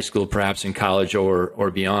high school, perhaps in college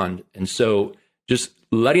or beyond. And so just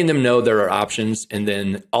letting them know there are options, and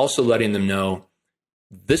then also letting them know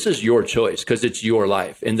this is your choice because it's your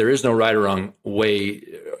life. And there is no right or wrong way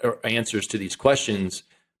or answers to these questions.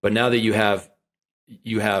 But now that you have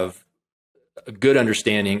a good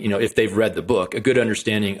understanding, if they've read the book, a good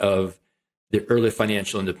understanding of the early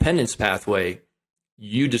financial independence pathway,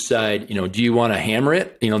 you decide, do you want to hammer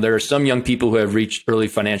it? There are some young people who have reached early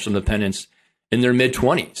financial independence in their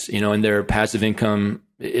mid-20s, and their passive income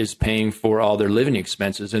is paying for all their living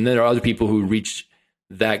expenses. And then there are other people who reach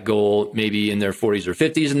that goal maybe in their 40s or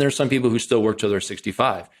 50s, and there are some people who still work till they're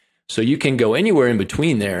 65. So you can go anywhere in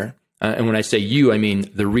between there. And when I say you, I mean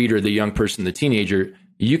the reader, the young person, the teenager.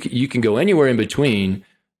 You can go anywhere in between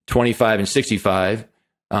 25 and 65.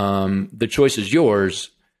 The choice is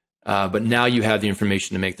yours, but now you have the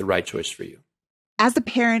information to make the right choice for you. As a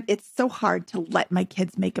parent, it's so hard to let my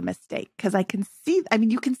kids make a mistake because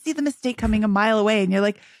you can see the mistake coming a mile away and you're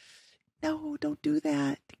like, no, don't do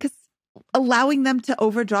that. Because allowing them to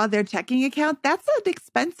overdraw their checking account, that's an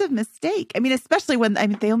expensive mistake. Especially when,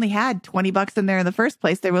 they only had $20 in there in the first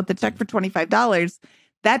place. They wrote the check for $25.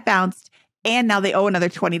 That bounced. And now they owe another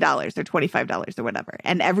 $20 or $25 or whatever.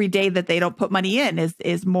 And every day that they don't put money in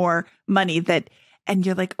is more money and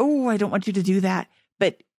you're like, oh, I don't want you to do that.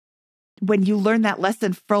 But when you learn that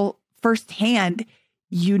lesson firsthand,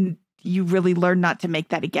 you really learn not to make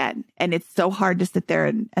that again. And it's so hard to sit there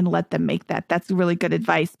and let them make that. That's really good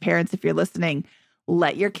advice. Parents, if you're listening,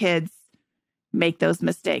 let your kids make those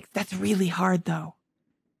mistakes. That's really hard though.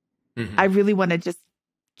 Mm-hmm. I really want to just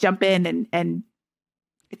jump in and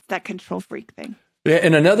it's that control freak thing. Yeah,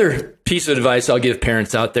 and another piece of advice I'll give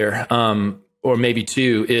parents out there, or maybe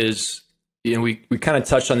two, is, we kind of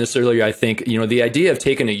touched on this earlier. I think, the idea of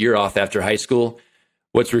taking a year off after high school,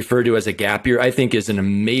 what's referred to as a gap year, I think is an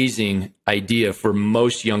amazing idea for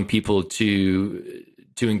most young people to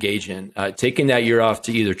engage in. Taking that year off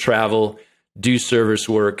to either travel, do service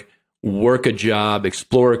work a job,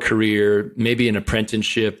 explore a career, maybe an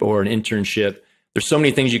apprenticeship or an internship. There's so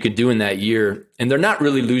many things you could do in that year, and they're not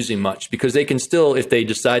really losing much because they can still, if they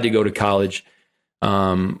decide to go to college,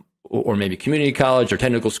 or maybe community college or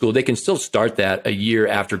technical school, they can still start that a year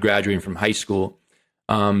after graduating from high school.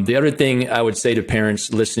 The other thing I would say to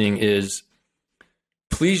parents listening is,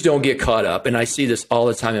 please don't get caught up, and I see this all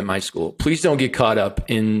the time at my school, please don't get caught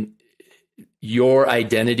up in your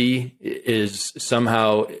identity is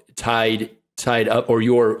somehow tied up, or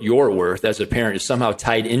your worth as a parent is somehow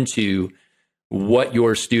tied into what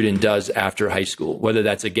your student does after high school, whether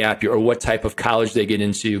that's a gap year or what type of college they get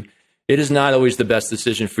into. It is not always the best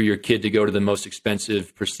decision for your kid to go to the most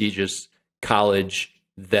expensive, prestigious college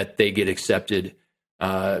that they get accepted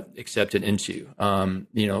into.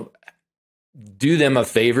 Do them a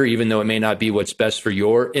favor, even though it may not be what's best for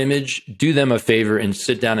your image. Do them a favor and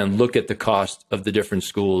sit down and look at the cost of the different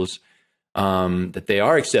schools that they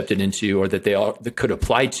are accepted into, or that could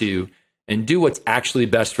apply to, and do what's actually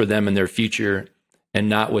best for them in their future, and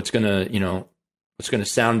not what's going to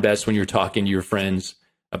sound best when you're talking to your friends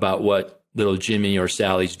about what little Jimmy or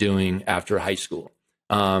Sally's doing after high school.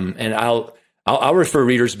 And I'll refer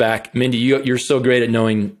readers back. Mindy, you're so great at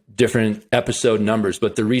knowing different episode numbers,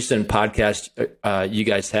 but the recent podcast you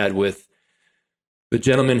guys had with the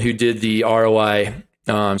gentleman who did the ROI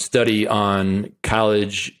study on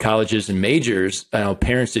colleges and majors,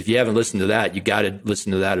 parents, if you haven't listened to that, you got to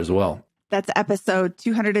listen to that as well. That's episode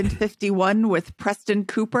 251 with Preston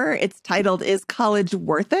Cooper. It's titled, Is College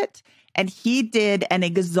Worth It? And he did an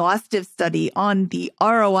exhaustive study on the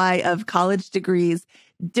ROI of college degrees,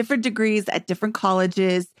 different degrees at different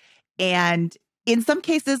colleges. And in some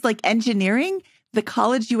cases, like engineering, the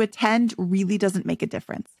college you attend really doesn't make a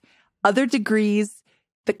difference. Other degrees,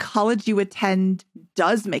 the college you attend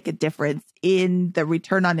does make a difference in the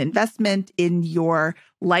return on investment, in your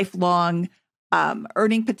lifelong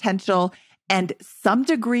earning potential. And some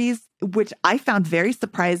degrees, which I found very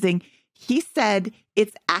surprising, he said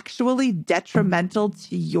it's actually detrimental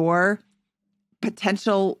to your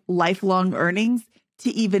potential lifelong earnings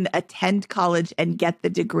to even attend college and get the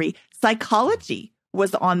degree. Psychology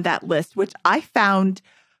was on that list, which I found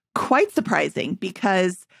quite surprising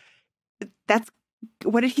because that's,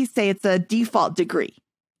 what did he say? It's a default degree.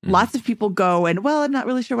 Lots of people go and, well, I'm not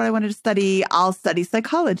really sure what I wanted to study. I'll study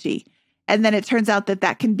psychology. And then it turns out that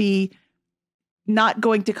that can be not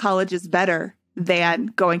going to college is better than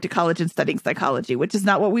going to college and studying psychology, which is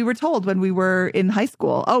not what we were told when we were in high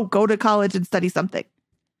school. Oh, go to college and study something.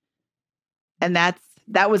 And that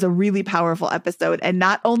was a really powerful episode. And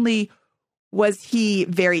not only was he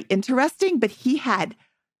very interesting, but he had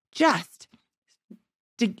just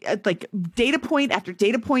like data point after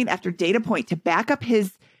data point after data point to back up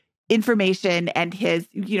his information and his,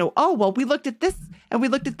 oh, well, we looked at this and we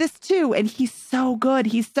looked at this too. And he's so good.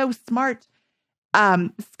 He's so smart.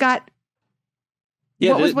 Scott,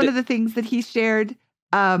 what was one of the things that he shared?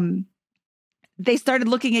 They started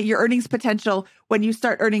looking at your earnings potential when you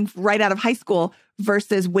start earning right out of high school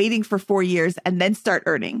versus waiting for 4 years and then start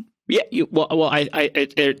earning. Yeah, look,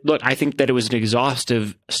 I think that it was an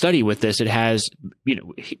exhaustive study with this. It has,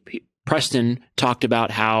 Preston talked about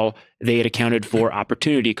how they had accounted for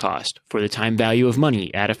opportunity cost, for the time value of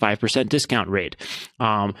money at a 5% discount rate,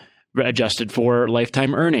 adjusted for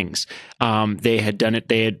lifetime earnings. They had done it.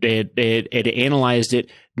 They had analyzed it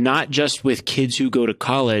not just with kids who go to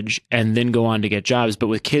college and then go on to get jobs, but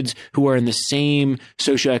with kids who are in the same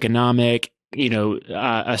socioeconomic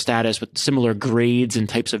a status with similar grades and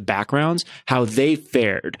types of backgrounds, how they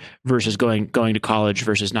fared versus going to college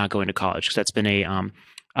versus not going to college. Because that's been a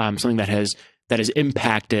something that has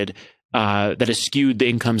impacted, that has skewed the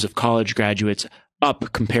incomes of college graduates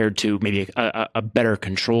up compared to maybe a better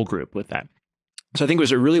control group with that. So I think it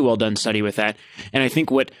was a really well done study with that. And I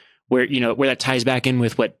think where that ties back in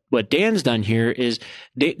with what Dan's done here is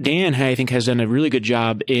Dan, I think, has done a really good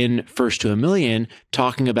job in First to a Million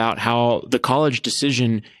talking about how the college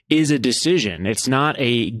decision is a decision. It's not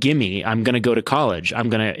a gimme. I'm going to go to college. I'm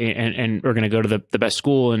going to, and we're going to go to the best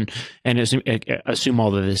school and assume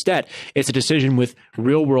all of this debt. It's a decision with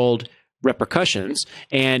real world repercussions,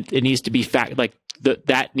 and it needs to be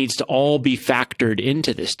that needs to all be factored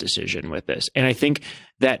into this decision with this. And I think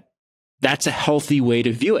that's a healthy way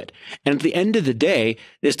to view it. And at the end of the day,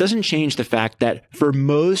 this doesn't change the fact that for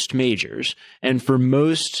most majors and for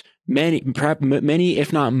many,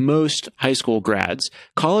 if not most high school grads,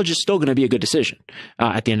 college is still going to be a good decision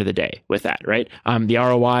at the end of the day with that, right? The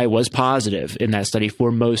ROI was positive in that study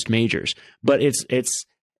for most majors, but it's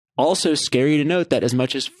also scary to note that as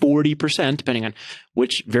much as 40%, depending on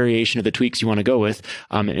which variation of the tweaks you want to go with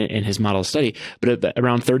in his model study, but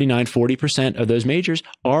around 39-40% of those majors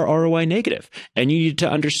are ROI negative. And you need to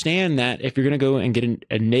understand that if you're going to go and get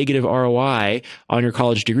a negative ROI on your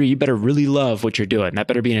college degree, you better really love what you're doing. That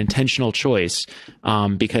better be an intentional choice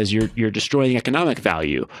because you're destroying economic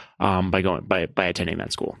value by attending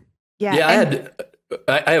that school. Yeah,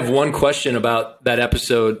 I have one question about that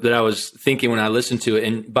episode that I was thinking when I listened to it.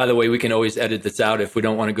 And by the way, we can always edit this out if we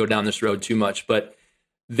don't want to go down this road too much. But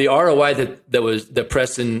the ROI that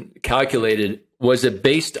Preston calculated, was it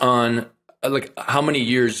based on like how many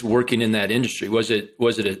years working in that industry? Was it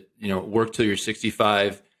a work till you're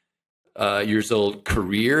 65 years old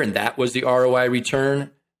career, and that was the ROI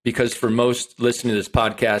return? Because for most listening to this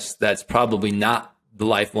podcast, that's probably not the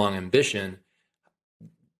lifelong ambition.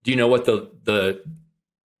 Do you know what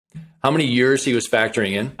how many years he was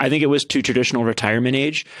factoring in? I think it was to traditional retirement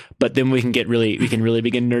age, but then we can really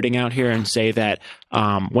begin nerding out here and say that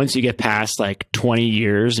once you get past like 20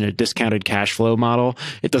 years in a discounted cash flow model,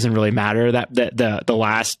 it doesn't really matter that the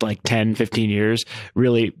last like 10, 15 years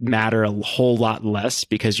really matter a whole lot less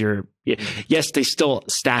because yes, they still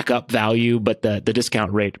stack up value, but the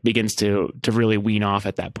discount rate begins to really wean off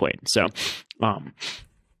at that point. So,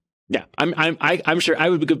 yeah, I'm sure I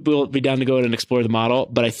would be down to go in and explore the model,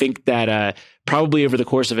 but I think that probably over the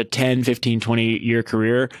course of a 10, 15, 20-year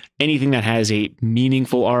career, anything that has a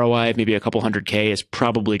meaningful ROI, maybe a couple $100K, is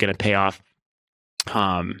probably going to pay off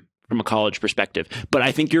from a college perspective. But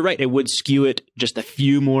I think you're right. It would skew it just a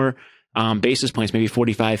few more basis points, maybe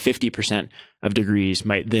 45, 50% of degrees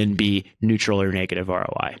might then be neutral or negative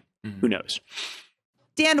ROI. Mm-hmm. Who knows?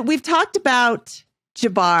 Dan, we've talked about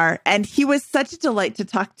Jabbar, and he was such a delight to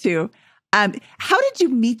talk to. How did you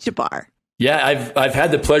meet Jabbar? Yeah, I've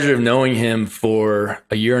had the pleasure of knowing him for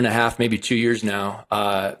a year and a half, maybe 2 years now.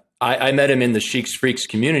 I met him in the Sheeks Freaks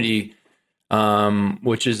community,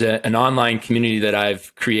 which is an online community that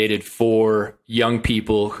I've created for young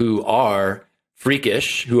people who are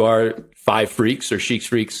freakish, who are five freaks or Sheeks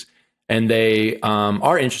Freaks, and they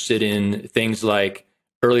are interested in things like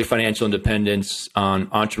early financial independence,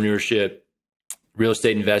 entrepreneurship, real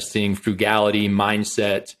estate investing, frugality,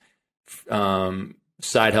 mindset,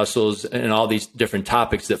 side hustles, and all these different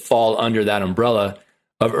topics that fall under that umbrella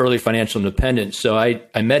of early financial independence. So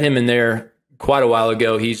I met him in there quite a while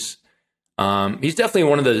ago. He's He's definitely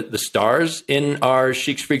one of the stars in our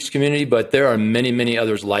Sheeks Freaks community, but there are many, many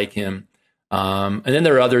others like him. And then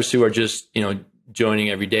there are others who are just, joining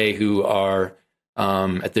every day who are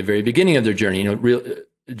at the very beginning of their journey.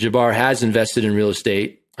 Jabbar has invested in real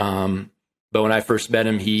estate, but when I first met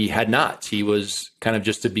him, he had not. He was kind of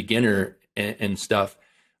just a beginner and stuff,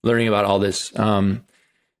 learning about all this. And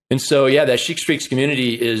so, that Sheeks Freaks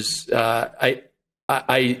community is, I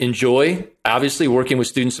enjoy obviously working with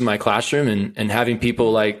students in my classroom and having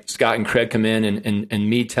people like Scott and Craig come in and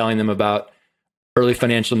me telling them about early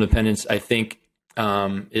financial independence, I think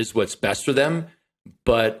is what's best for them.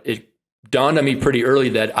 But it dawned on me pretty early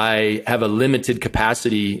that I have a limited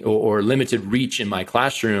capacity or limited reach in my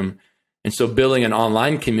classroom. And so building an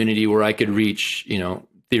online community where I could reach,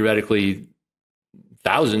 theoretically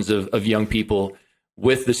thousands of young people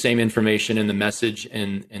with the same information and the message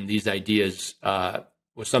and these ideas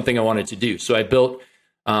was something I wanted to do. So I built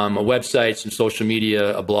a website, some social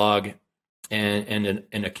media, a blog, and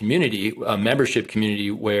a community, a membership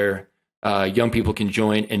community where young people can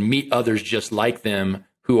join and meet others just like them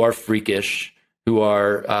who are freakish, who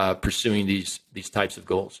are pursuing these types of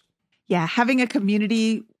goals. Yeah, having a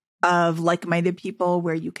community of like-minded people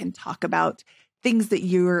where you can talk about things that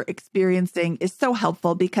you're experiencing is so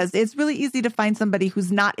helpful, because it's really easy to find somebody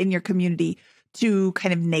who's not in your community to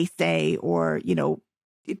kind of naysay or,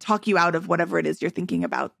 talk you out of whatever it is you're thinking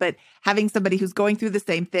about. But having somebody who's going through the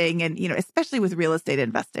same thing, and, especially with real estate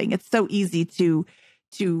investing, it's so easy to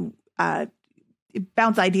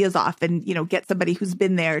bounce ideas off and, get somebody who's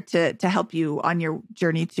been there to help you on your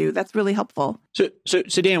journey too. That's really helpful. So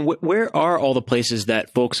Dan, where are all the places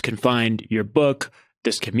that folks can find your book,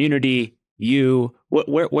 this community, you?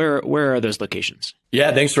 Where are those locations?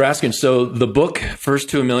 Yeah, thanks for asking. So the book First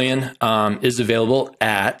to a Million is available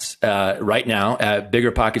at right now at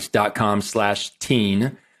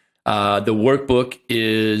biggerpockets.com/teen. The workbook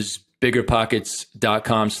is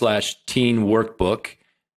biggerpockets.com/teen workbook.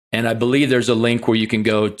 And I believe there's a link where you can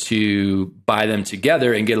go to buy them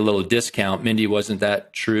together and get a little discount. Mindy, wasn't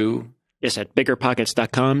that true? Yes, at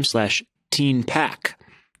biggerpockets.com/teen pack.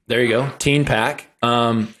 There you go. Teen pack.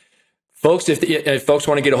 Folks, if folks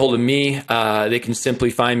want to get a hold of me, they can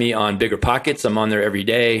simply find me on Bigger Pockets. I'm on there every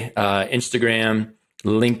day. Instagram,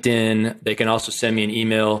 LinkedIn. They can also send me an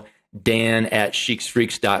email,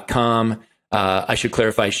 dan@sheeksfreaks.com. I should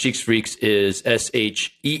clarify, Sheeks Freaks is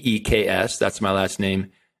SHEEKS. That's my last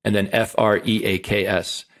name. And then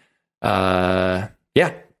FREAKS. Yeah.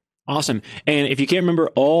 Awesome. And if you can't remember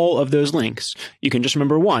all of those links, you can just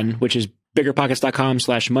remember one, which is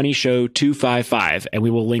biggerpockets.com/moneyshow255. And we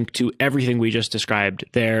will link to everything we just described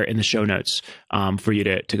there in the show notes for you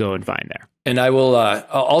to go and find there. And I will I'll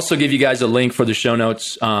also give you guys a link for the show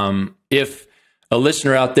notes. If a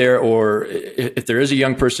listener out there, or if there is a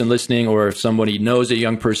young person listening, or if somebody knows a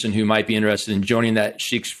young person who might be interested in joining that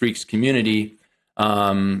Sheeks Freaks community,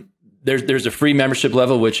 there's a free membership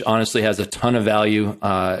level, which honestly has a ton of value,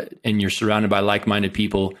 and you're surrounded by like-minded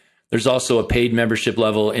people. There's also a paid membership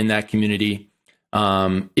level in that community.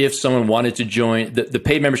 If someone wanted to join, the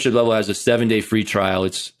paid membership level has a 7-day free trial.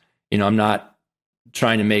 It's, I'm not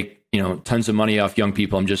trying to make, tons of money off young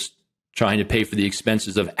people. I'm just trying to pay for the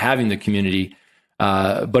expenses of having the community.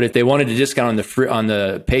 But if they wanted a discount on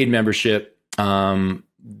the paid membership,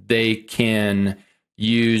 they can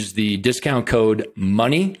use the discount code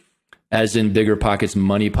MONEY, as in Bigger Pockets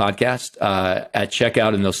Money Podcast, at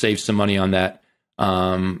checkout, and they'll save some money on that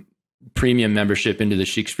premium membership into the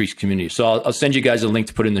Sheeks Freaks community. So I'll send you guys a link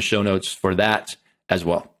to put in the show notes for that as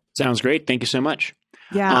well. Sounds great. Thank you so much.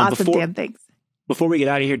 Yeah, awesome, Dan. Thanks. Before we get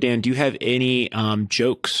out of here, Dan, do you have any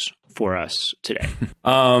jokes for us today?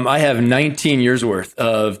 I have 19 years worth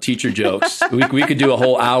of teacher jokes. we could do a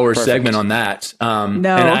whole hour segment on that.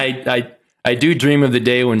 No. And I do dream of the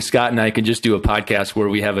day when Scott and I can just do a podcast where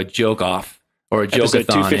we have a joke off or a joke-a-thon.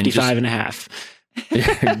 Episode 255 and a half.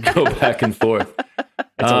 Go back and forth.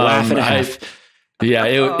 It's a laugh and a half.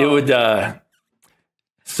 It would.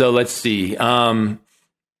 So let's see.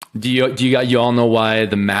 Do you all know why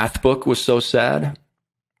the math book was so sad?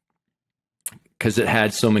 Because it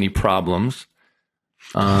had so many problems.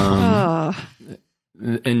 And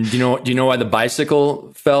do you know why the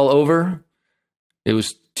bicycle fell over? It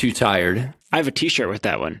was too tired. I have a T-shirt with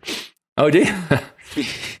that one. Oh, do you?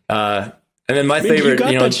 And then my favorite, you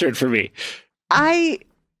got that shirt for me. I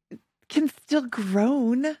can still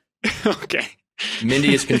groan. Okay.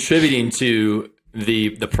 Mindy is contributing to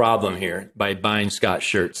the problem here by buying Scott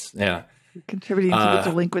shirts. Yeah. Contributing to the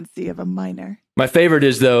delinquency of a minor. My favorite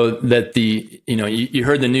is, though, that you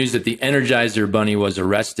heard the news that the Energizer Bunny was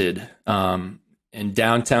arrested. in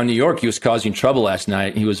downtown New York. He was causing trouble last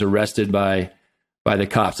night. He was arrested by the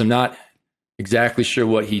cops. I'm not exactly sure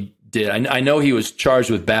what he did. I know he was charged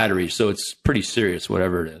with battery, so it's pretty serious,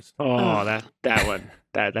 whatever it is. Oh, that one.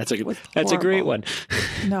 That's a great one.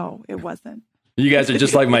 No, it wasn't. You guys are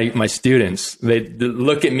just like my students. They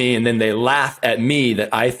look at me and then they laugh at me that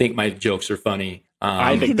I think my jokes are funny.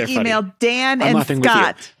 I think they're funny. Email Dan and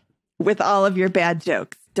Scott with all of your bad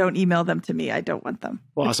jokes. Don't email them to me. I don't want them.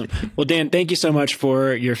 Well, awesome. Well, Dan, thank you so much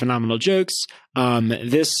for your phenomenal jokes.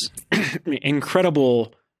 This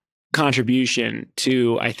incredible contribution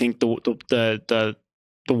to, I think, the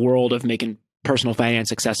world of making personal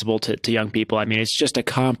finance accessible to young people. I mean, it's just a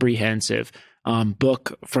comprehensive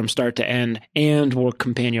book from start to end and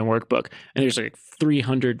companion workbook. And there's like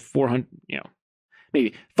 300, 400,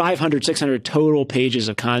 maybe 500, 600 total pages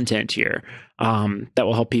of content here that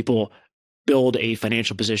will help people build a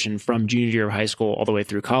financial position from junior year of high school all the way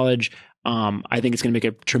through college. I think it's going to make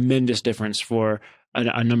a tremendous difference for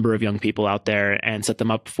a number of young people out there and set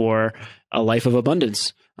them up for a life of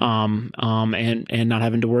abundance and not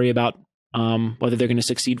having to worry about whether they're going to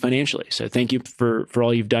succeed financially. So thank you for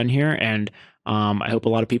all you've done here. And I hope a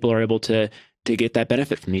lot of people are able to get that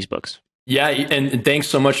benefit from these books. Yeah. And thanks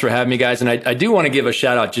so much for having me, guys. And I do want to give a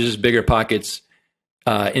shout out to just Bigger Pockets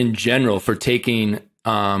in general for taking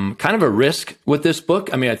kind of a risk with this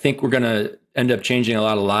book. I mean, I think we're going to end up changing a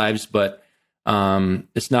lot of lives, but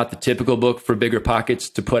it's not the typical book for Bigger Pockets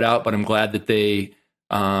to put out, but I'm glad that they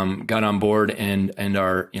got on board and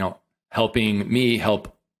are, helping me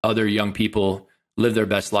help other young people live their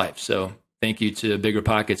best life. So thank you to Bigger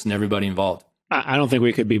Pockets and everybody involved. I don't think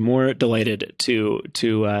we could be more delighted to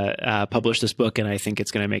publish this book, and I think it's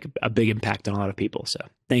going to make a big impact on a lot of people. So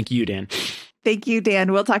thank you, Dan. Thank you,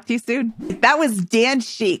 Dan. We'll talk to you soon. That was Dan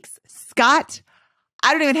Sheeks. Scott,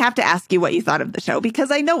 I don't even have to ask you what you thought of the show because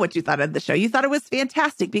I know what you thought of the show. You thought it was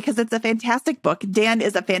fantastic because it's a fantastic book. Dan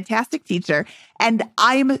is a fantastic teacher, and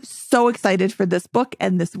I'm so excited for this book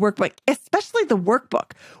and this workbook, especially the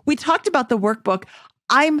workbook. We talked about the workbook.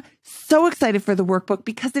 I'm so excited for the workbook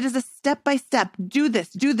because it is a step-by-step, do this,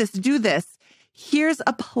 do this, do this. Here's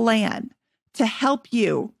a plan to help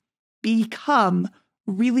you become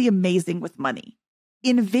really amazing with money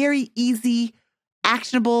in very easy,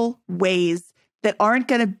 actionable ways that aren't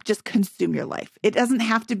going to just consume your life. It doesn't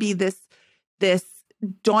have to be this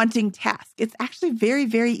daunting task. It's actually very,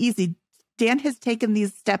 very easy. Dan has taken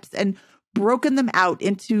these steps and broken them out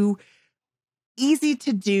into easy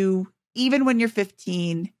to do, even when you're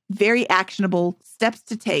 15, very actionable steps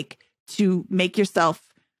to take to make yourself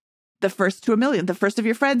the first to $1 million, the first of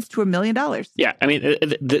your friends to $1 million. Yeah. I mean,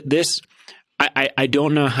 I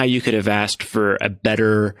don't know how you could have asked for a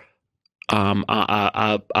better,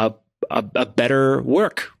 a better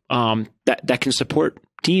work that can support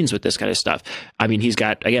teens with this kind of stuff. I mean, he's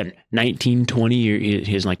got, again, 19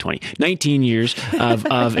 years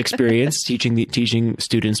of experience teaching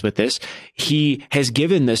students with this. He has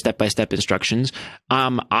given the step-by-step instructions.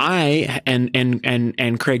 I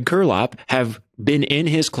and Craig Kurlop have been in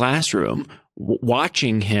his classroom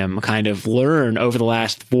watching him kind of learn over the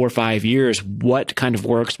last 4 or 5 years what kind of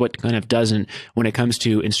works, what kind of doesn't when it comes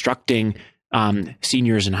to instructing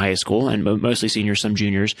seniors in high school, and mostly seniors, some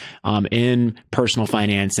juniors, in personal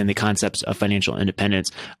finance and the concepts of financial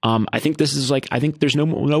independence. I think this is I think there's no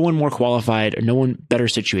one more qualified or no one better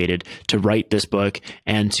situated to write this book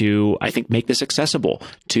and to, I think, make this accessible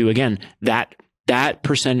to, again, that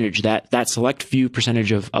percentage, that select few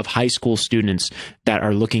percentage of high school students that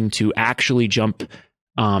are looking to actually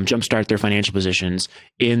jumpstart their financial positions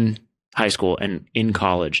in high school and in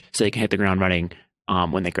college so they can hit the ground running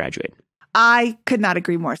when they graduate. I could not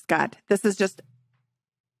agree more, Scott. This is just,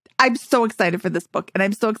 I'm so excited for this book. And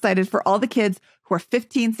I'm so excited for all the kids who are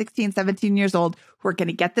 15, 16, 17 years old who are going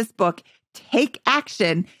to get this book, take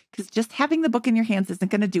action, because just having the book in your hands isn't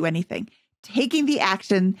going to do anything. Taking the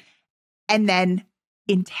action and then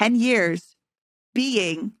in 10 years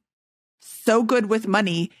being so good with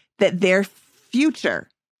money that their future,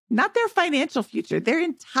 not their financial future, their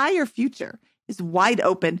entire future is wide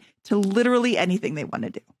open to literally anything they want to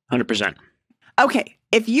do. 100%. Okay.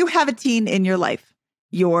 If you have a teen in your life,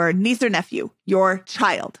 your niece or nephew, your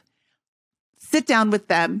child, sit down with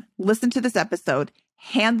them, listen to this episode,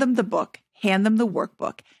 hand them the book, hand them the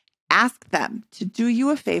workbook, ask them to do you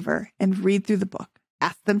a favor and read through the book.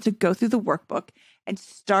 Ask them to go through the workbook and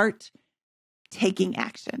start taking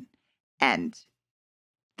action. And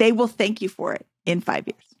they will thank you for it in 5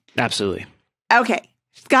 years. Absolutely. Okay.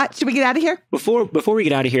 Scott, should we get out of here? Before we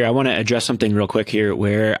get out of here, I want to address something real quick here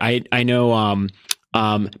where I know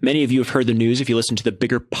Many of you have heard the news if you listen to the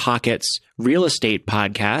Bigger Pockets Real Estate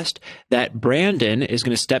podcast that Brandon is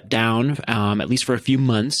going to step down, at least for a few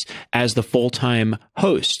months, as the full-time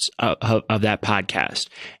host of that podcast.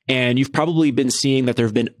 And you've probably been seeing that there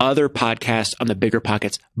have been other podcasts on the Bigger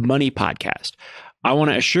Pockets Money podcast. I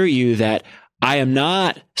want to assure you that I am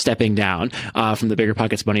not stepping down from the Bigger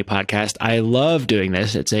Pockets Money podcast. I love doing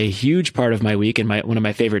this. It's a huge part of my week and one of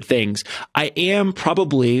my favorite things. I am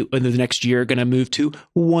probably in the next year going to move to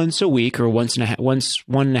once a week or one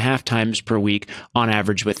and a half times per week on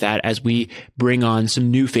average with that, as we bring on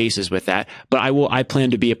some new faces with that. But I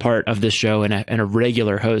plan to be a part of this show and a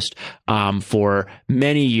regular host for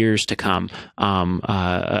many years to come,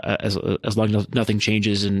 as long as nothing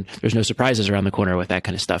changes and there's no surprises around the corner with that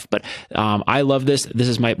kind of stuff. But I love this. This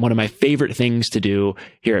is one of my favorite things to do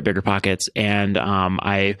here at Bigger Pockets, and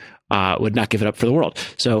I would not give it up for the world.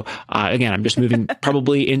 So again, I'm just moving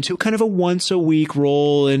probably into kind of a once a week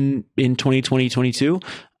role in 2020, 2022.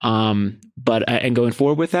 But and going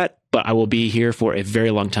forward with that, but I will be here for a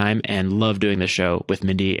very long time and love doing this show with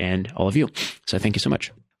Mindy and all of you. So thank you so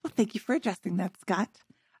much. Well, thank you for addressing that, Scott.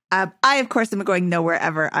 I, of course, am going nowhere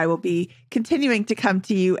ever. I will be continuing to come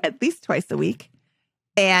to you at least twice a week.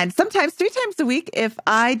 And sometimes 3 times a week if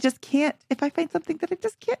I find something that I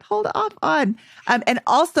just can't hold off on. And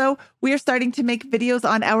also, we are starting to make videos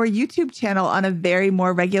on our YouTube channel on a very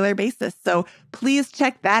more regular basis. So please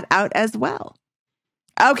check that out as well.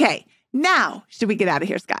 Okay, now, should we get out of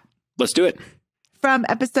here, Scott? Let's do it. From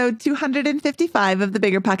episode 255 of the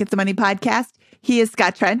Bigger Pockets of Money podcast, he is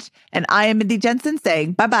Scott Trench, and I am Mindy Jensen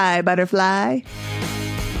saying bye-bye, butterfly.